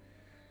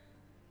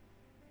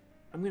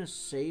 I'm going to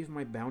save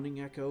my Bounding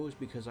Echoes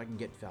because I can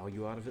get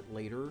value out of it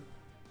later.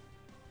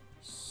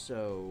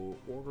 So,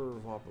 order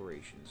of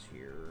operations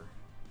here.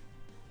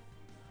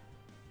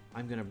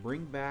 I'm going to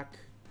bring back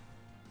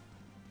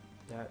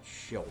that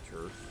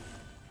Shelter.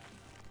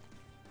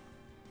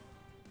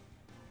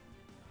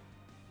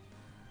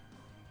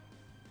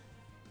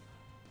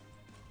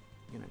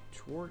 I'm going to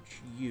torch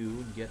you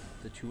and get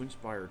the 2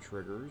 Inspire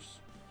triggers.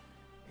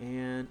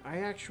 And I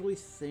actually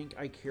think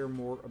I care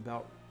more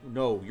about...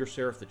 No, you're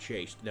Seraph the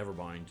Chaste. Never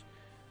mind.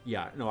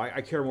 Yeah, no,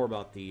 I care more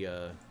about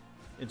the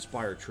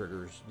Inspire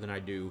triggers than I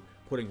do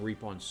putting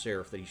Reap on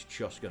Seraph that he's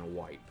just going to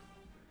wipe.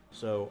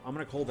 So I'm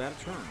going to call that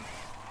a turn.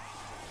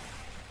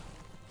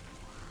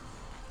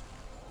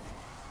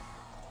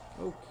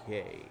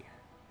 Okay.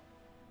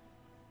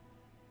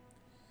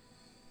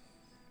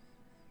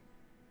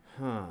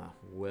 Huh.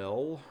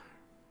 Well,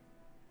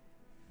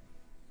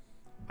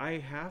 I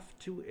have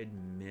to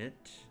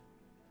admit,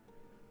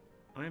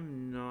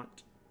 I'm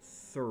not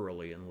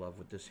thoroughly in love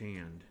with this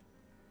hand.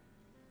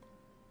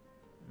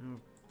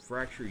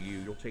 Fracture you.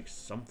 You'll take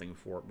something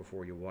for it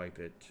before you wipe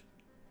it.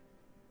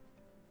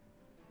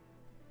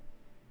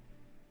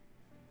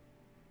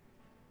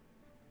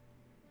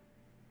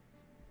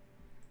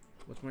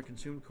 What's my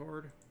consumed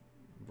card?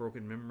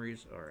 Broken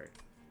memories. Alright.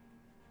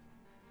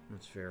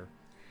 That's fair.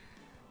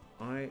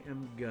 I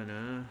am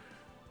gonna...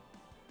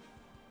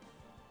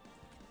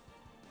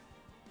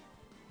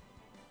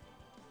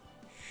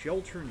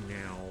 shelter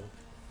now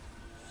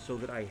so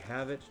that I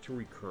have it to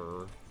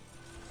recur.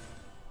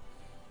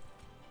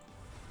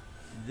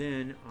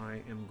 Then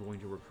I am going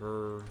to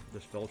recur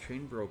the spell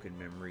chain broken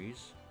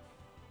memories.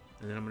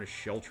 And then I'm going to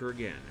shelter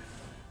again.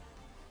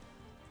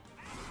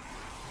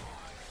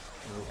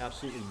 And we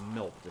absolutely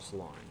melt this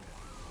line.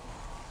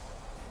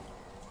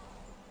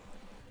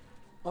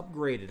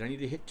 Upgraded. I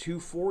need to hit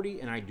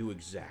 240, and I do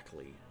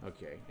exactly.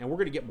 Okay. And we're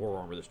going to get more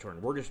armor this turn.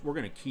 We're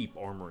going to keep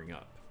armoring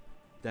up.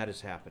 That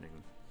is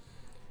happening.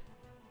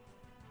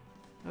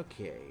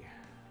 Okay.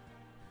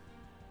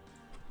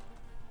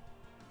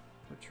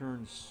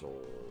 Return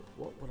soul.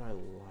 What would I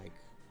like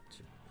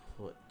to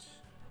put?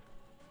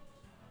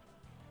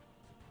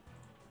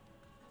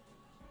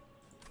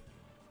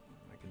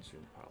 My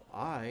consumed pile.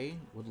 I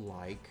would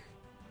like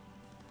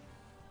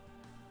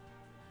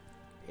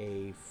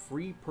a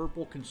free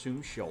purple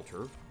consumed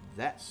shelter.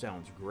 That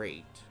sounds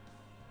great.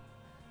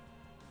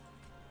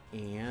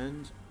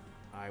 And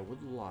I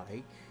would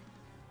like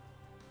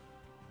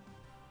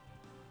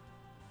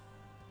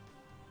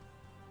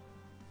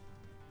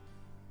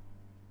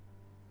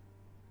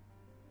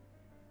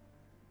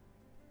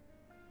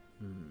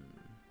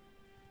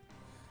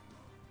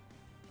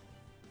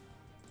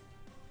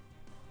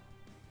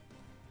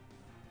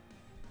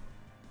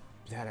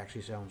that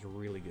actually sounds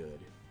really good.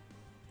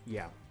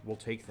 Yeah, we'll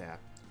take that.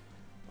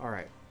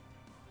 Alright.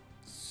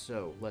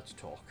 So, let's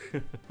talk.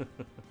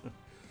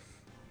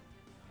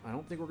 I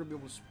don't think we're going to be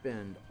able to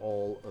spend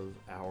all of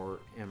our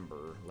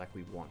Ember like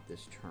we want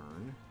this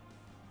turn.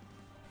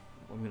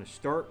 I'm going to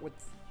start with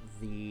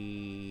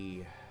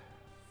the...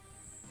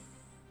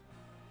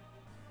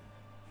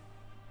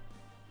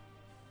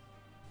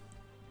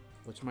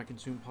 What's my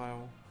consume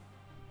pile?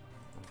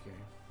 Okay.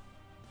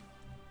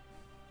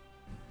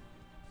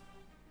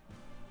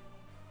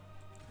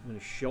 I'm going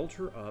to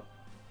shelter up.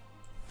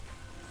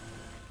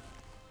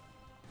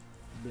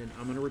 Then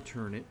I'm going to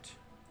return it.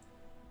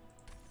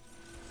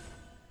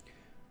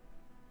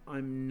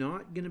 I'm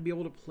not going to be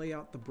able to play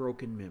out the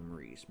broken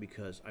memories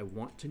because I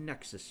want to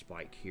Nexus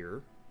Spike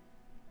here.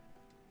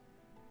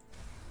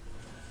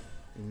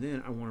 And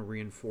then I want to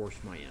reinforce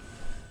my imp.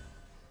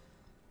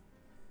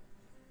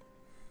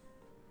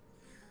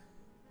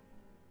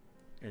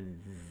 And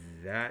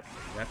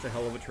that's a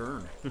hell of a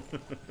turn.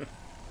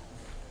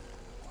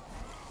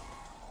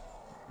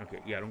 Okay,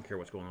 yeah, I don't care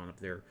what's going on up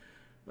there.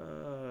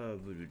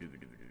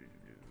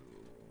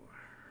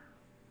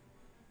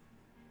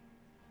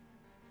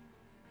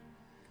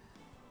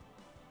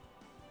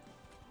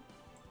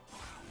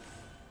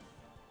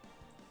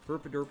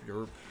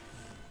 Derp.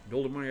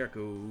 Building my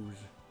echoes.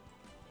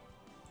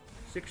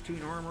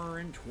 16 armor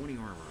and 20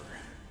 armor.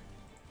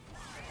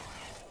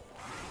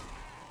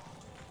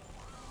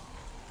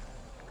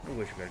 I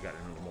wish I could have gotten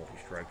another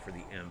multi-strike for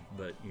the imp,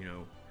 but, you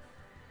know,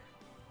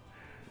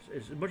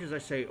 as much as I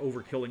say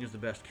overkilling is the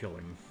best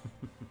killing.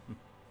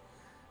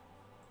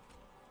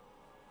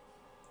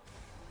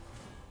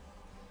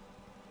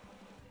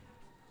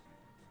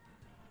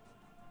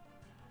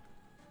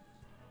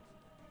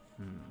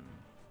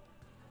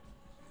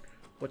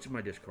 What's in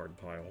my discard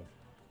pile?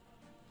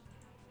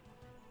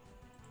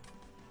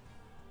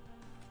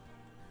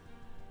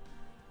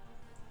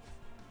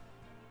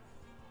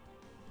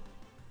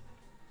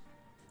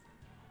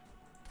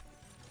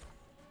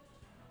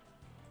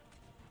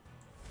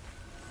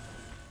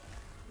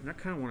 And I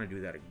kind of want to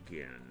do that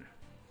again.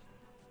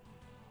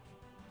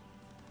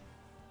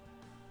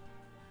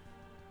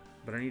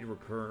 But I need to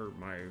recur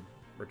my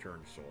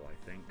return soul,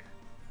 I think.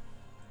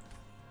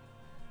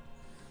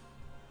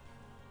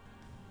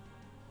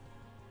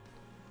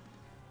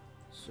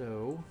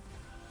 So,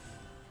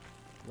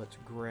 let's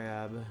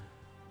grab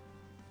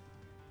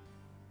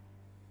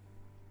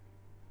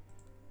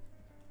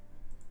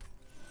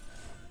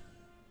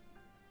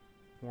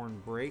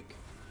Horn Break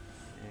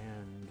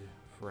and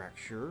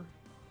Fracture.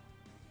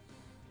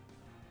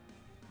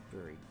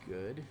 Very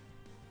good.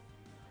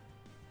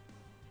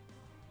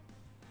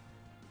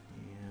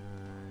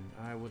 And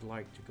I would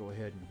like to go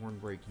ahead and Horn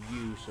Break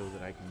you so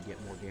that I can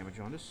get more damage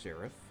onto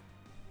Seraph.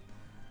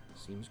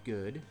 Seems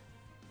good.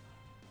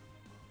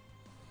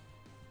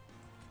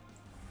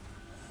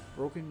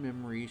 Broken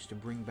memories to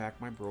bring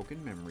back my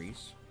broken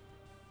memories.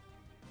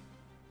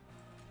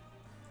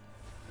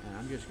 And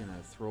I'm just going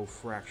to throw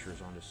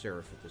fractures onto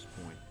Seraph at this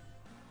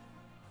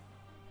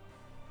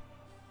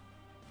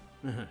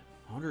point.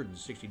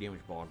 160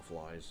 damage bog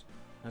flies.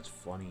 That's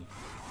funny.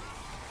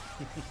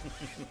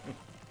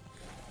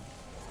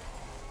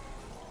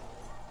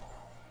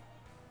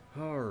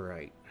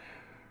 Alright.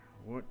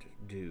 What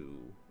do?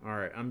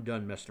 Alright, I'm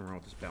done messing around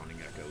with this bounding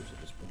echoes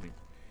at this point.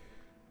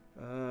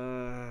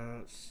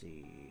 Let's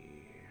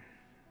see.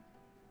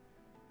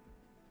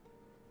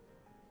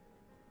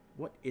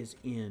 What is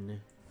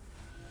in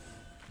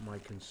my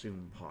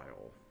consume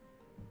pile?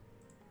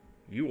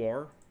 You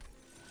are.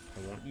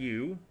 I want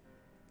you.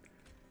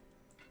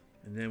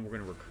 And then we're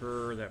going to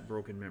recur that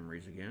broken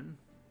memories again.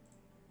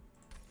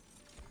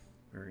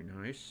 Very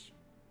nice.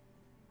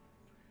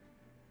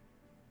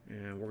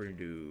 And we're going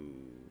to do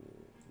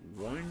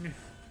 1,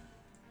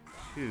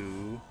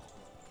 2,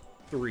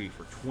 3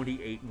 for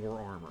 28 more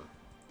armor.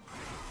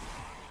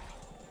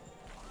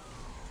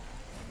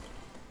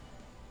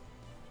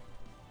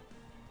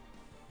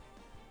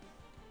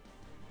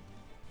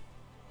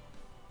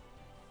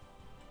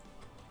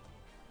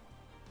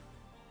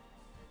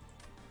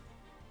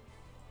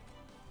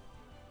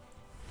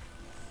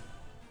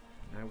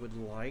 I would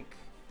like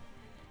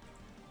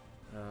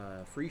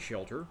free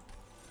shelter.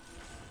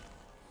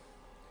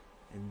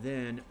 And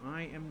then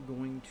I am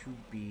going to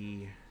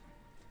be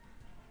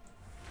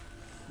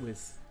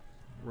with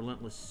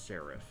Relentless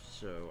Seraph.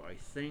 So I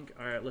think,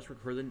 alright, let's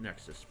recur the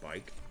Nexus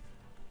Spike.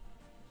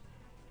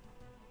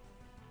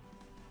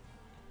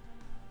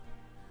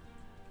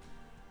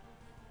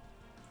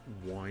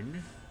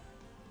 One,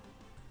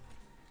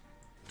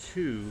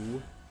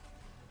 2,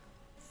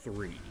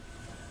 3.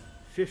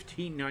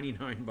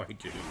 15.99 by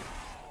 2.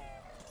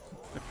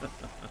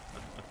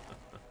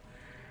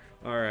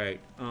 Alright,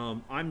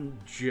 I'm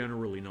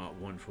generally not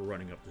one for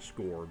running up the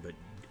score,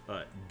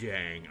 but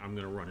dang, I'm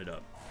going to run it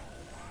up.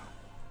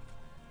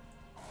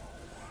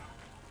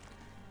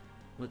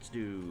 Let's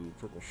do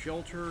Purple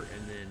Shelter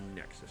and then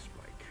Nexus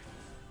Spike.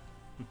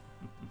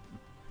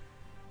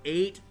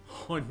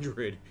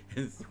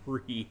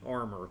 803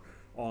 armor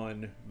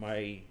on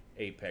my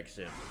Apex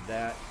Imp.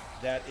 That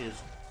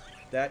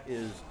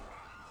is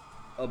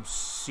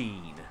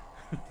obscene.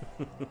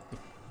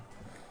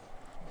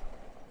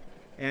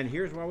 And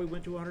here's why we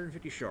went to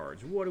 150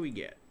 shards. What do we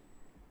get?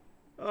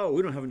 Oh,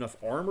 we don't have enough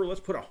armor. Let's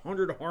put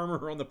 100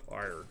 armor on the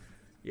pyre.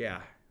 Yeah,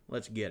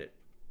 let's get it.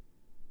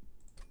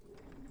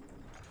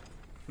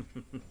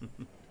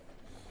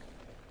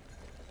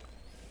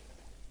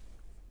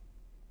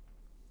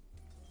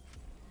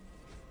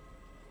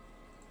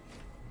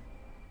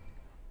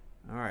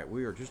 Alright,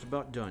 we are just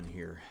about done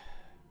here.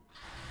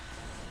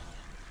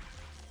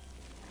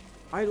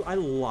 I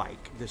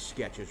like the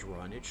Sketches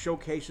run. It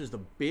showcases the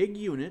big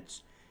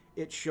units.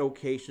 It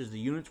showcases the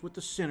units with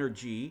the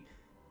synergy,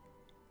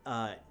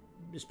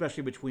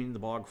 especially between the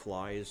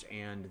Bogflies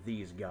and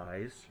these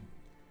guys.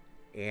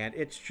 And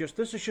it's just,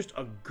 this is just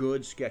a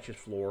good Sketches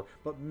floor,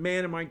 but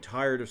man, am I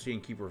tired of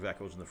seeing Keeper of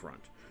Echoes in the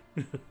front.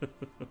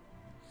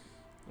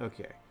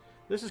 Okay,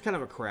 this is kind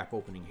of a crap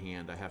opening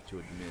hand, I have to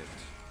admit.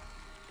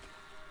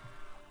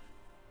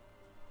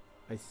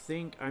 I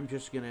think I'm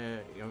just gonna,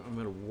 I'm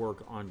gonna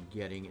work on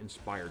getting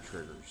Inspire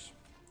triggers,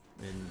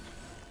 and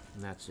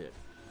that's it.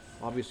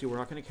 Obviously, we're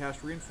not gonna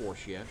cast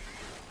Reinforce yet.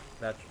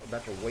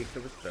 That's a waste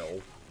of a spell.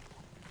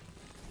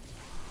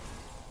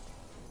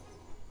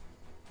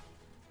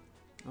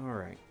 All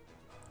right.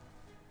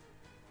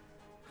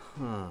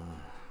 Huh.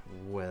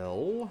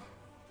 Well.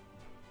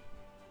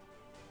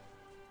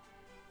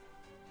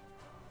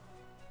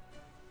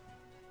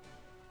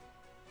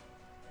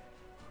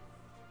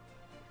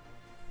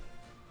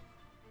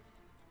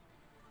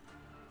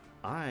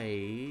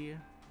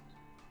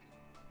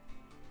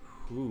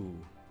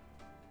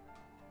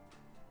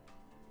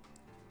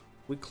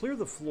 We clear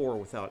the floor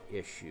without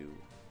issue.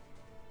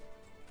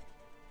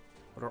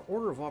 But our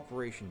order of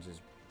operations is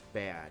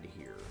bad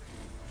here.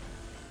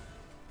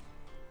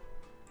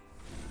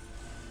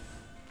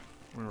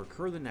 We're going to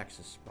recur the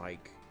Nexus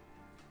Spike,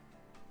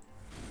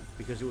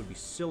 because it would be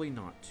silly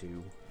not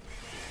to.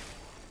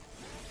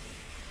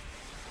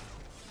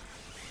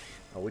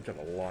 Oh, we took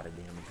a lot of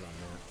damage on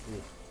that.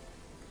 Oof.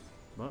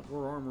 But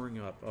we're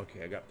armoring up.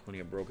 Okay, I got plenty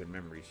of broken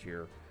memories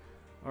here.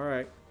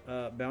 Alright,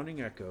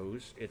 Bounding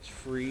Echoes. It's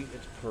free,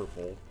 it's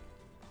purple.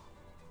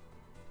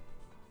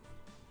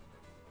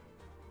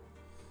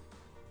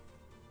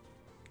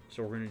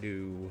 So we're going to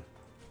do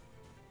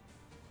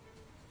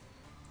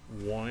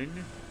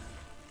 1,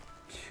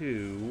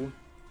 2,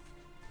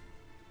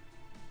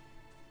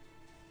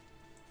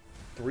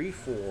 3,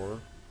 4,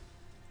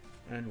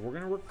 and we're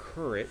going to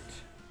recur it.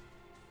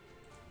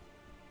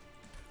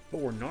 But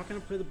we're not going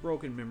to play the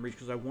Broken Memories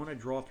because I want to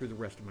draw through the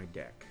rest of my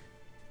deck.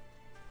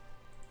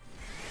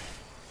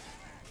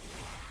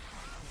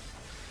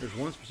 There's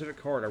one specific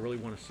card I really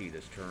want to see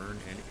this turn,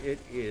 and it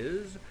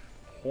is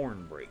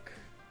Hornbreak.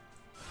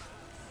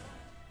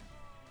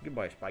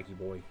 Goodbye, Spiky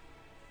Boy.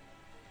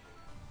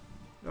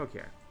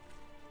 Okay.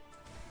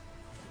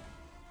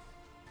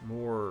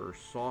 More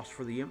sauce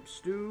for the Imp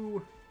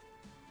Stew.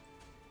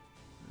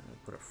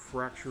 Put a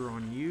Fracture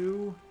on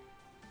you.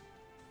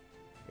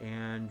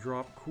 And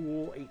drop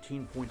cool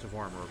 18 points of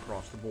armor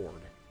across the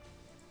board.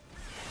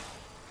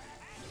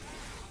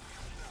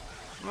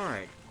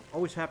 Alright.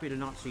 Always happy to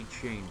not see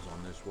chains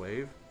on this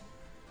wave.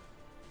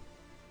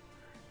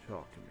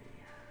 Talk to me.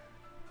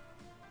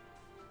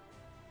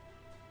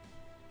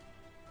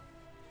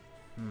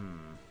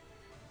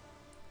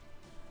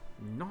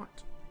 Not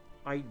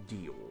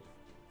ideal.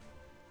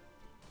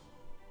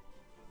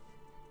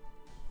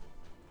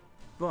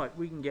 But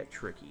we can get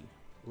tricky.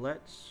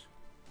 Let's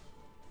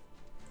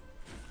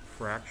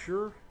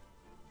fracture.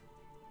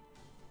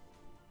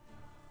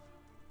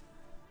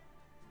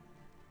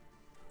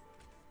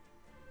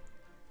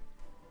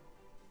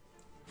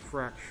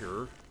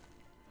 Fracture.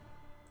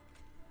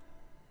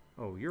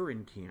 Oh, you're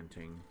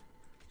incanting.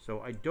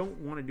 So I don't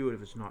want to do it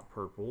if it's not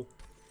purple.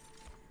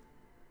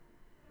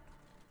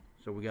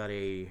 So we got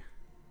a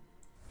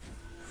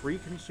free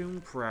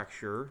consume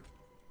fracture.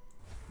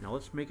 Now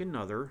let's make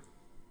another.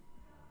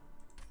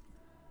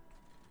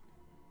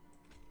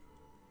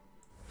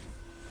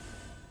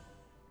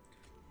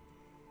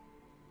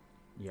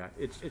 Yeah,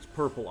 it's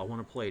purple. I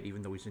want to play it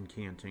even though he's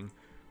incanting.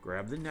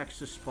 Grab the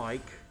Nexus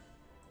Spike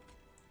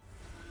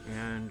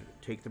and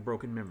take the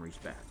broken memories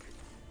back.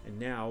 And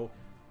now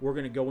we're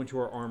going to go into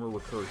our armor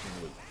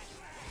recursion loop.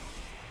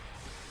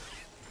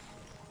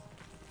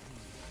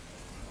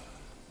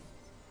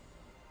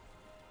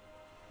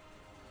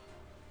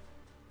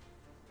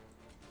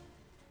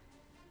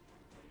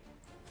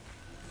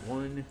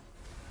 One,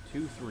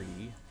 two,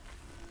 three.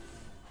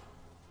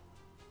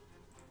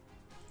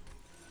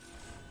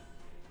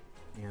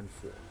 And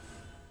 4.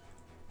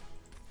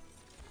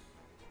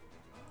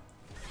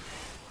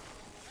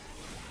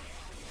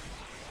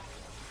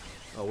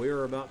 Oh, we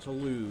are about to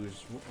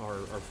lose our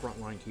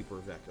frontline keeper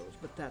of echoes,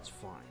 but that's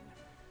fine.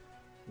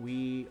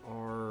 We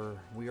are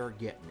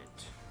getting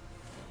it.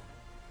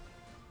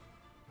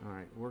 All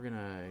right, we're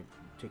gonna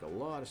take a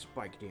lot of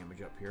spike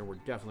damage up here. We're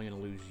definitely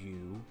gonna lose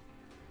you.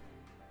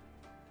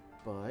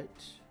 But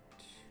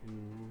 2,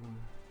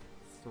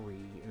 3,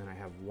 and then I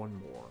have one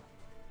more.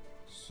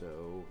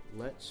 So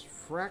let's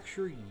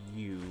fracture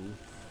you.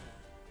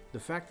 The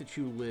fact that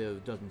you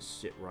live doesn't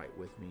sit right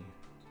with me.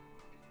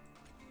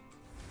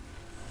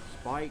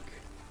 Spike.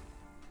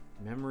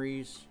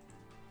 Memories.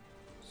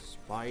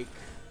 Spike.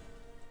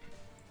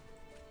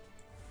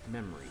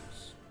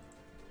 Memories.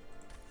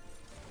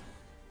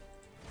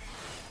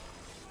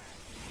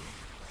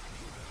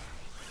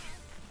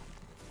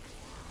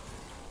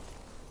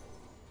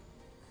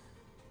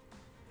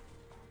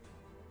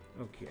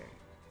 Okay.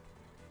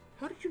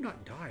 How did you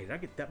not die? Did I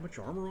get that much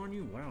armor on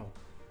you? Wow.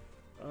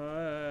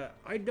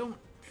 I don't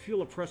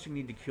feel a pressing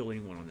need to kill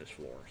anyone on this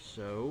floor,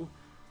 so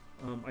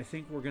I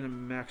think we're going to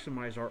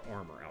maximize our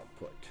armor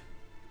output.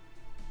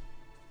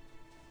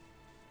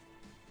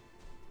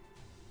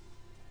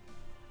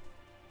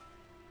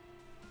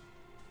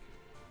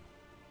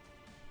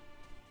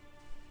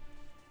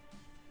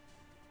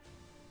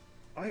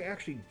 I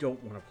actually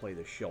don't want to play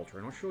the shelter,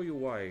 and I'll show you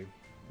why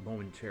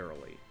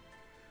momentarily.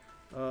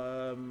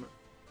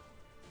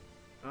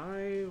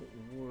 I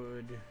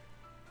would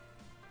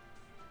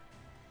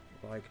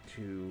like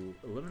to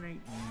eliminate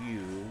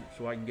you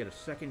so I can get a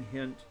second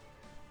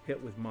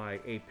hit with my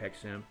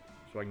Apex Imp,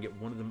 so I can get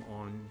one of them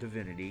on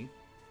Divinity.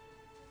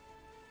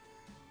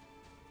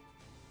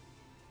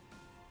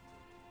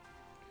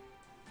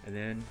 And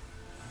then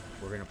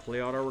we're going to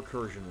play out our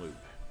recursion loop.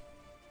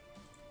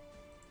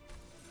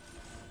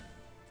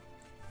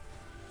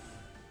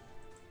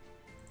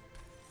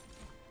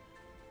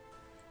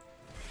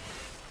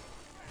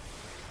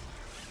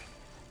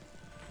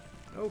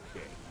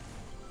 Okay.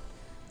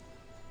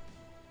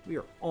 We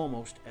are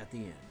almost at the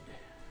end.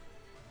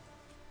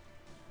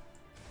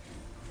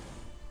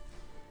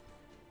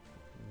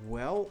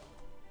 Well,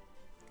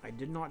 I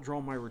did not draw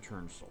my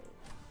return soul.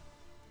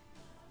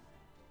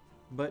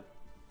 But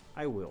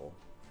I will.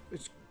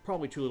 It's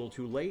probably too little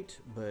too late,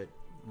 but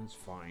that's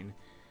fine.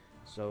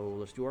 So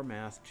let's do our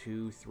math.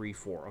 2, 3,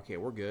 4. Okay,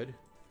 we're good.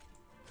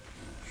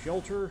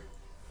 Shelter.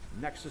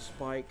 Nexus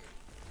Spike.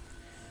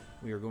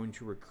 We are going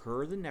to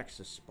recur the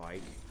Nexus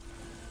Spike.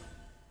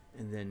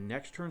 And then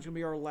next turn's going to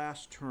be our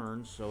last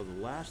turn, so the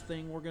last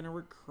thing we're going to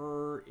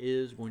recur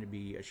is going to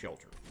be a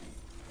shelter.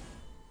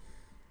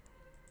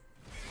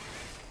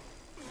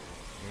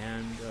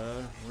 And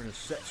we're going to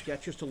set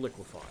sketches to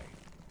liquefy.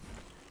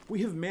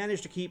 We have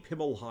managed to keep him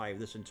alive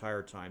this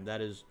entire time.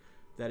 That is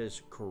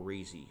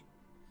crazy.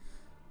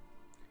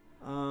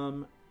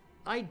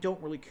 I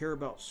don't really care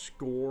about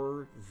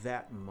score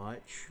that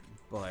much,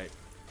 but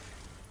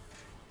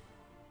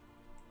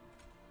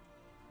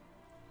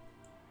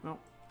well,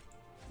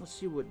 let's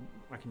see what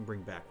I can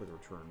bring back with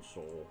Return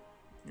Soul.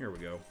 Here we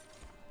go.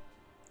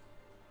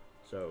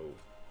 So,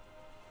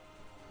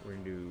 we're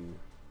going to do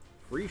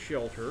Free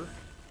Shelter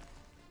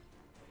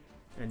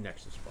and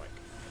Nexus Spike.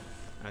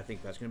 I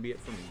think that's going to be it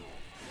for me.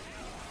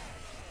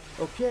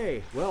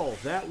 Okay, well,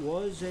 that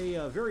was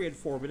a very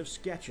informative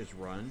sketches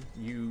run.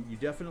 You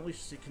definitely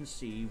can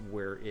see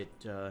where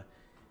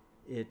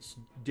it's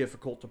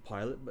difficult to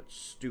pilot, but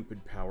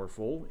stupid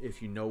powerful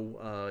if you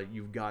know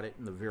you've got it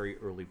in the very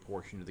early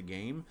portion of the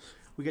game.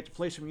 We get to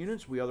play some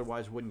units we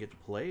otherwise wouldn't get to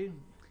play,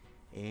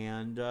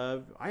 And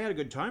I had a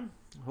good time.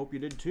 Hope you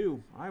did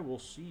too. I will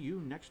see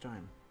you next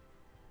time.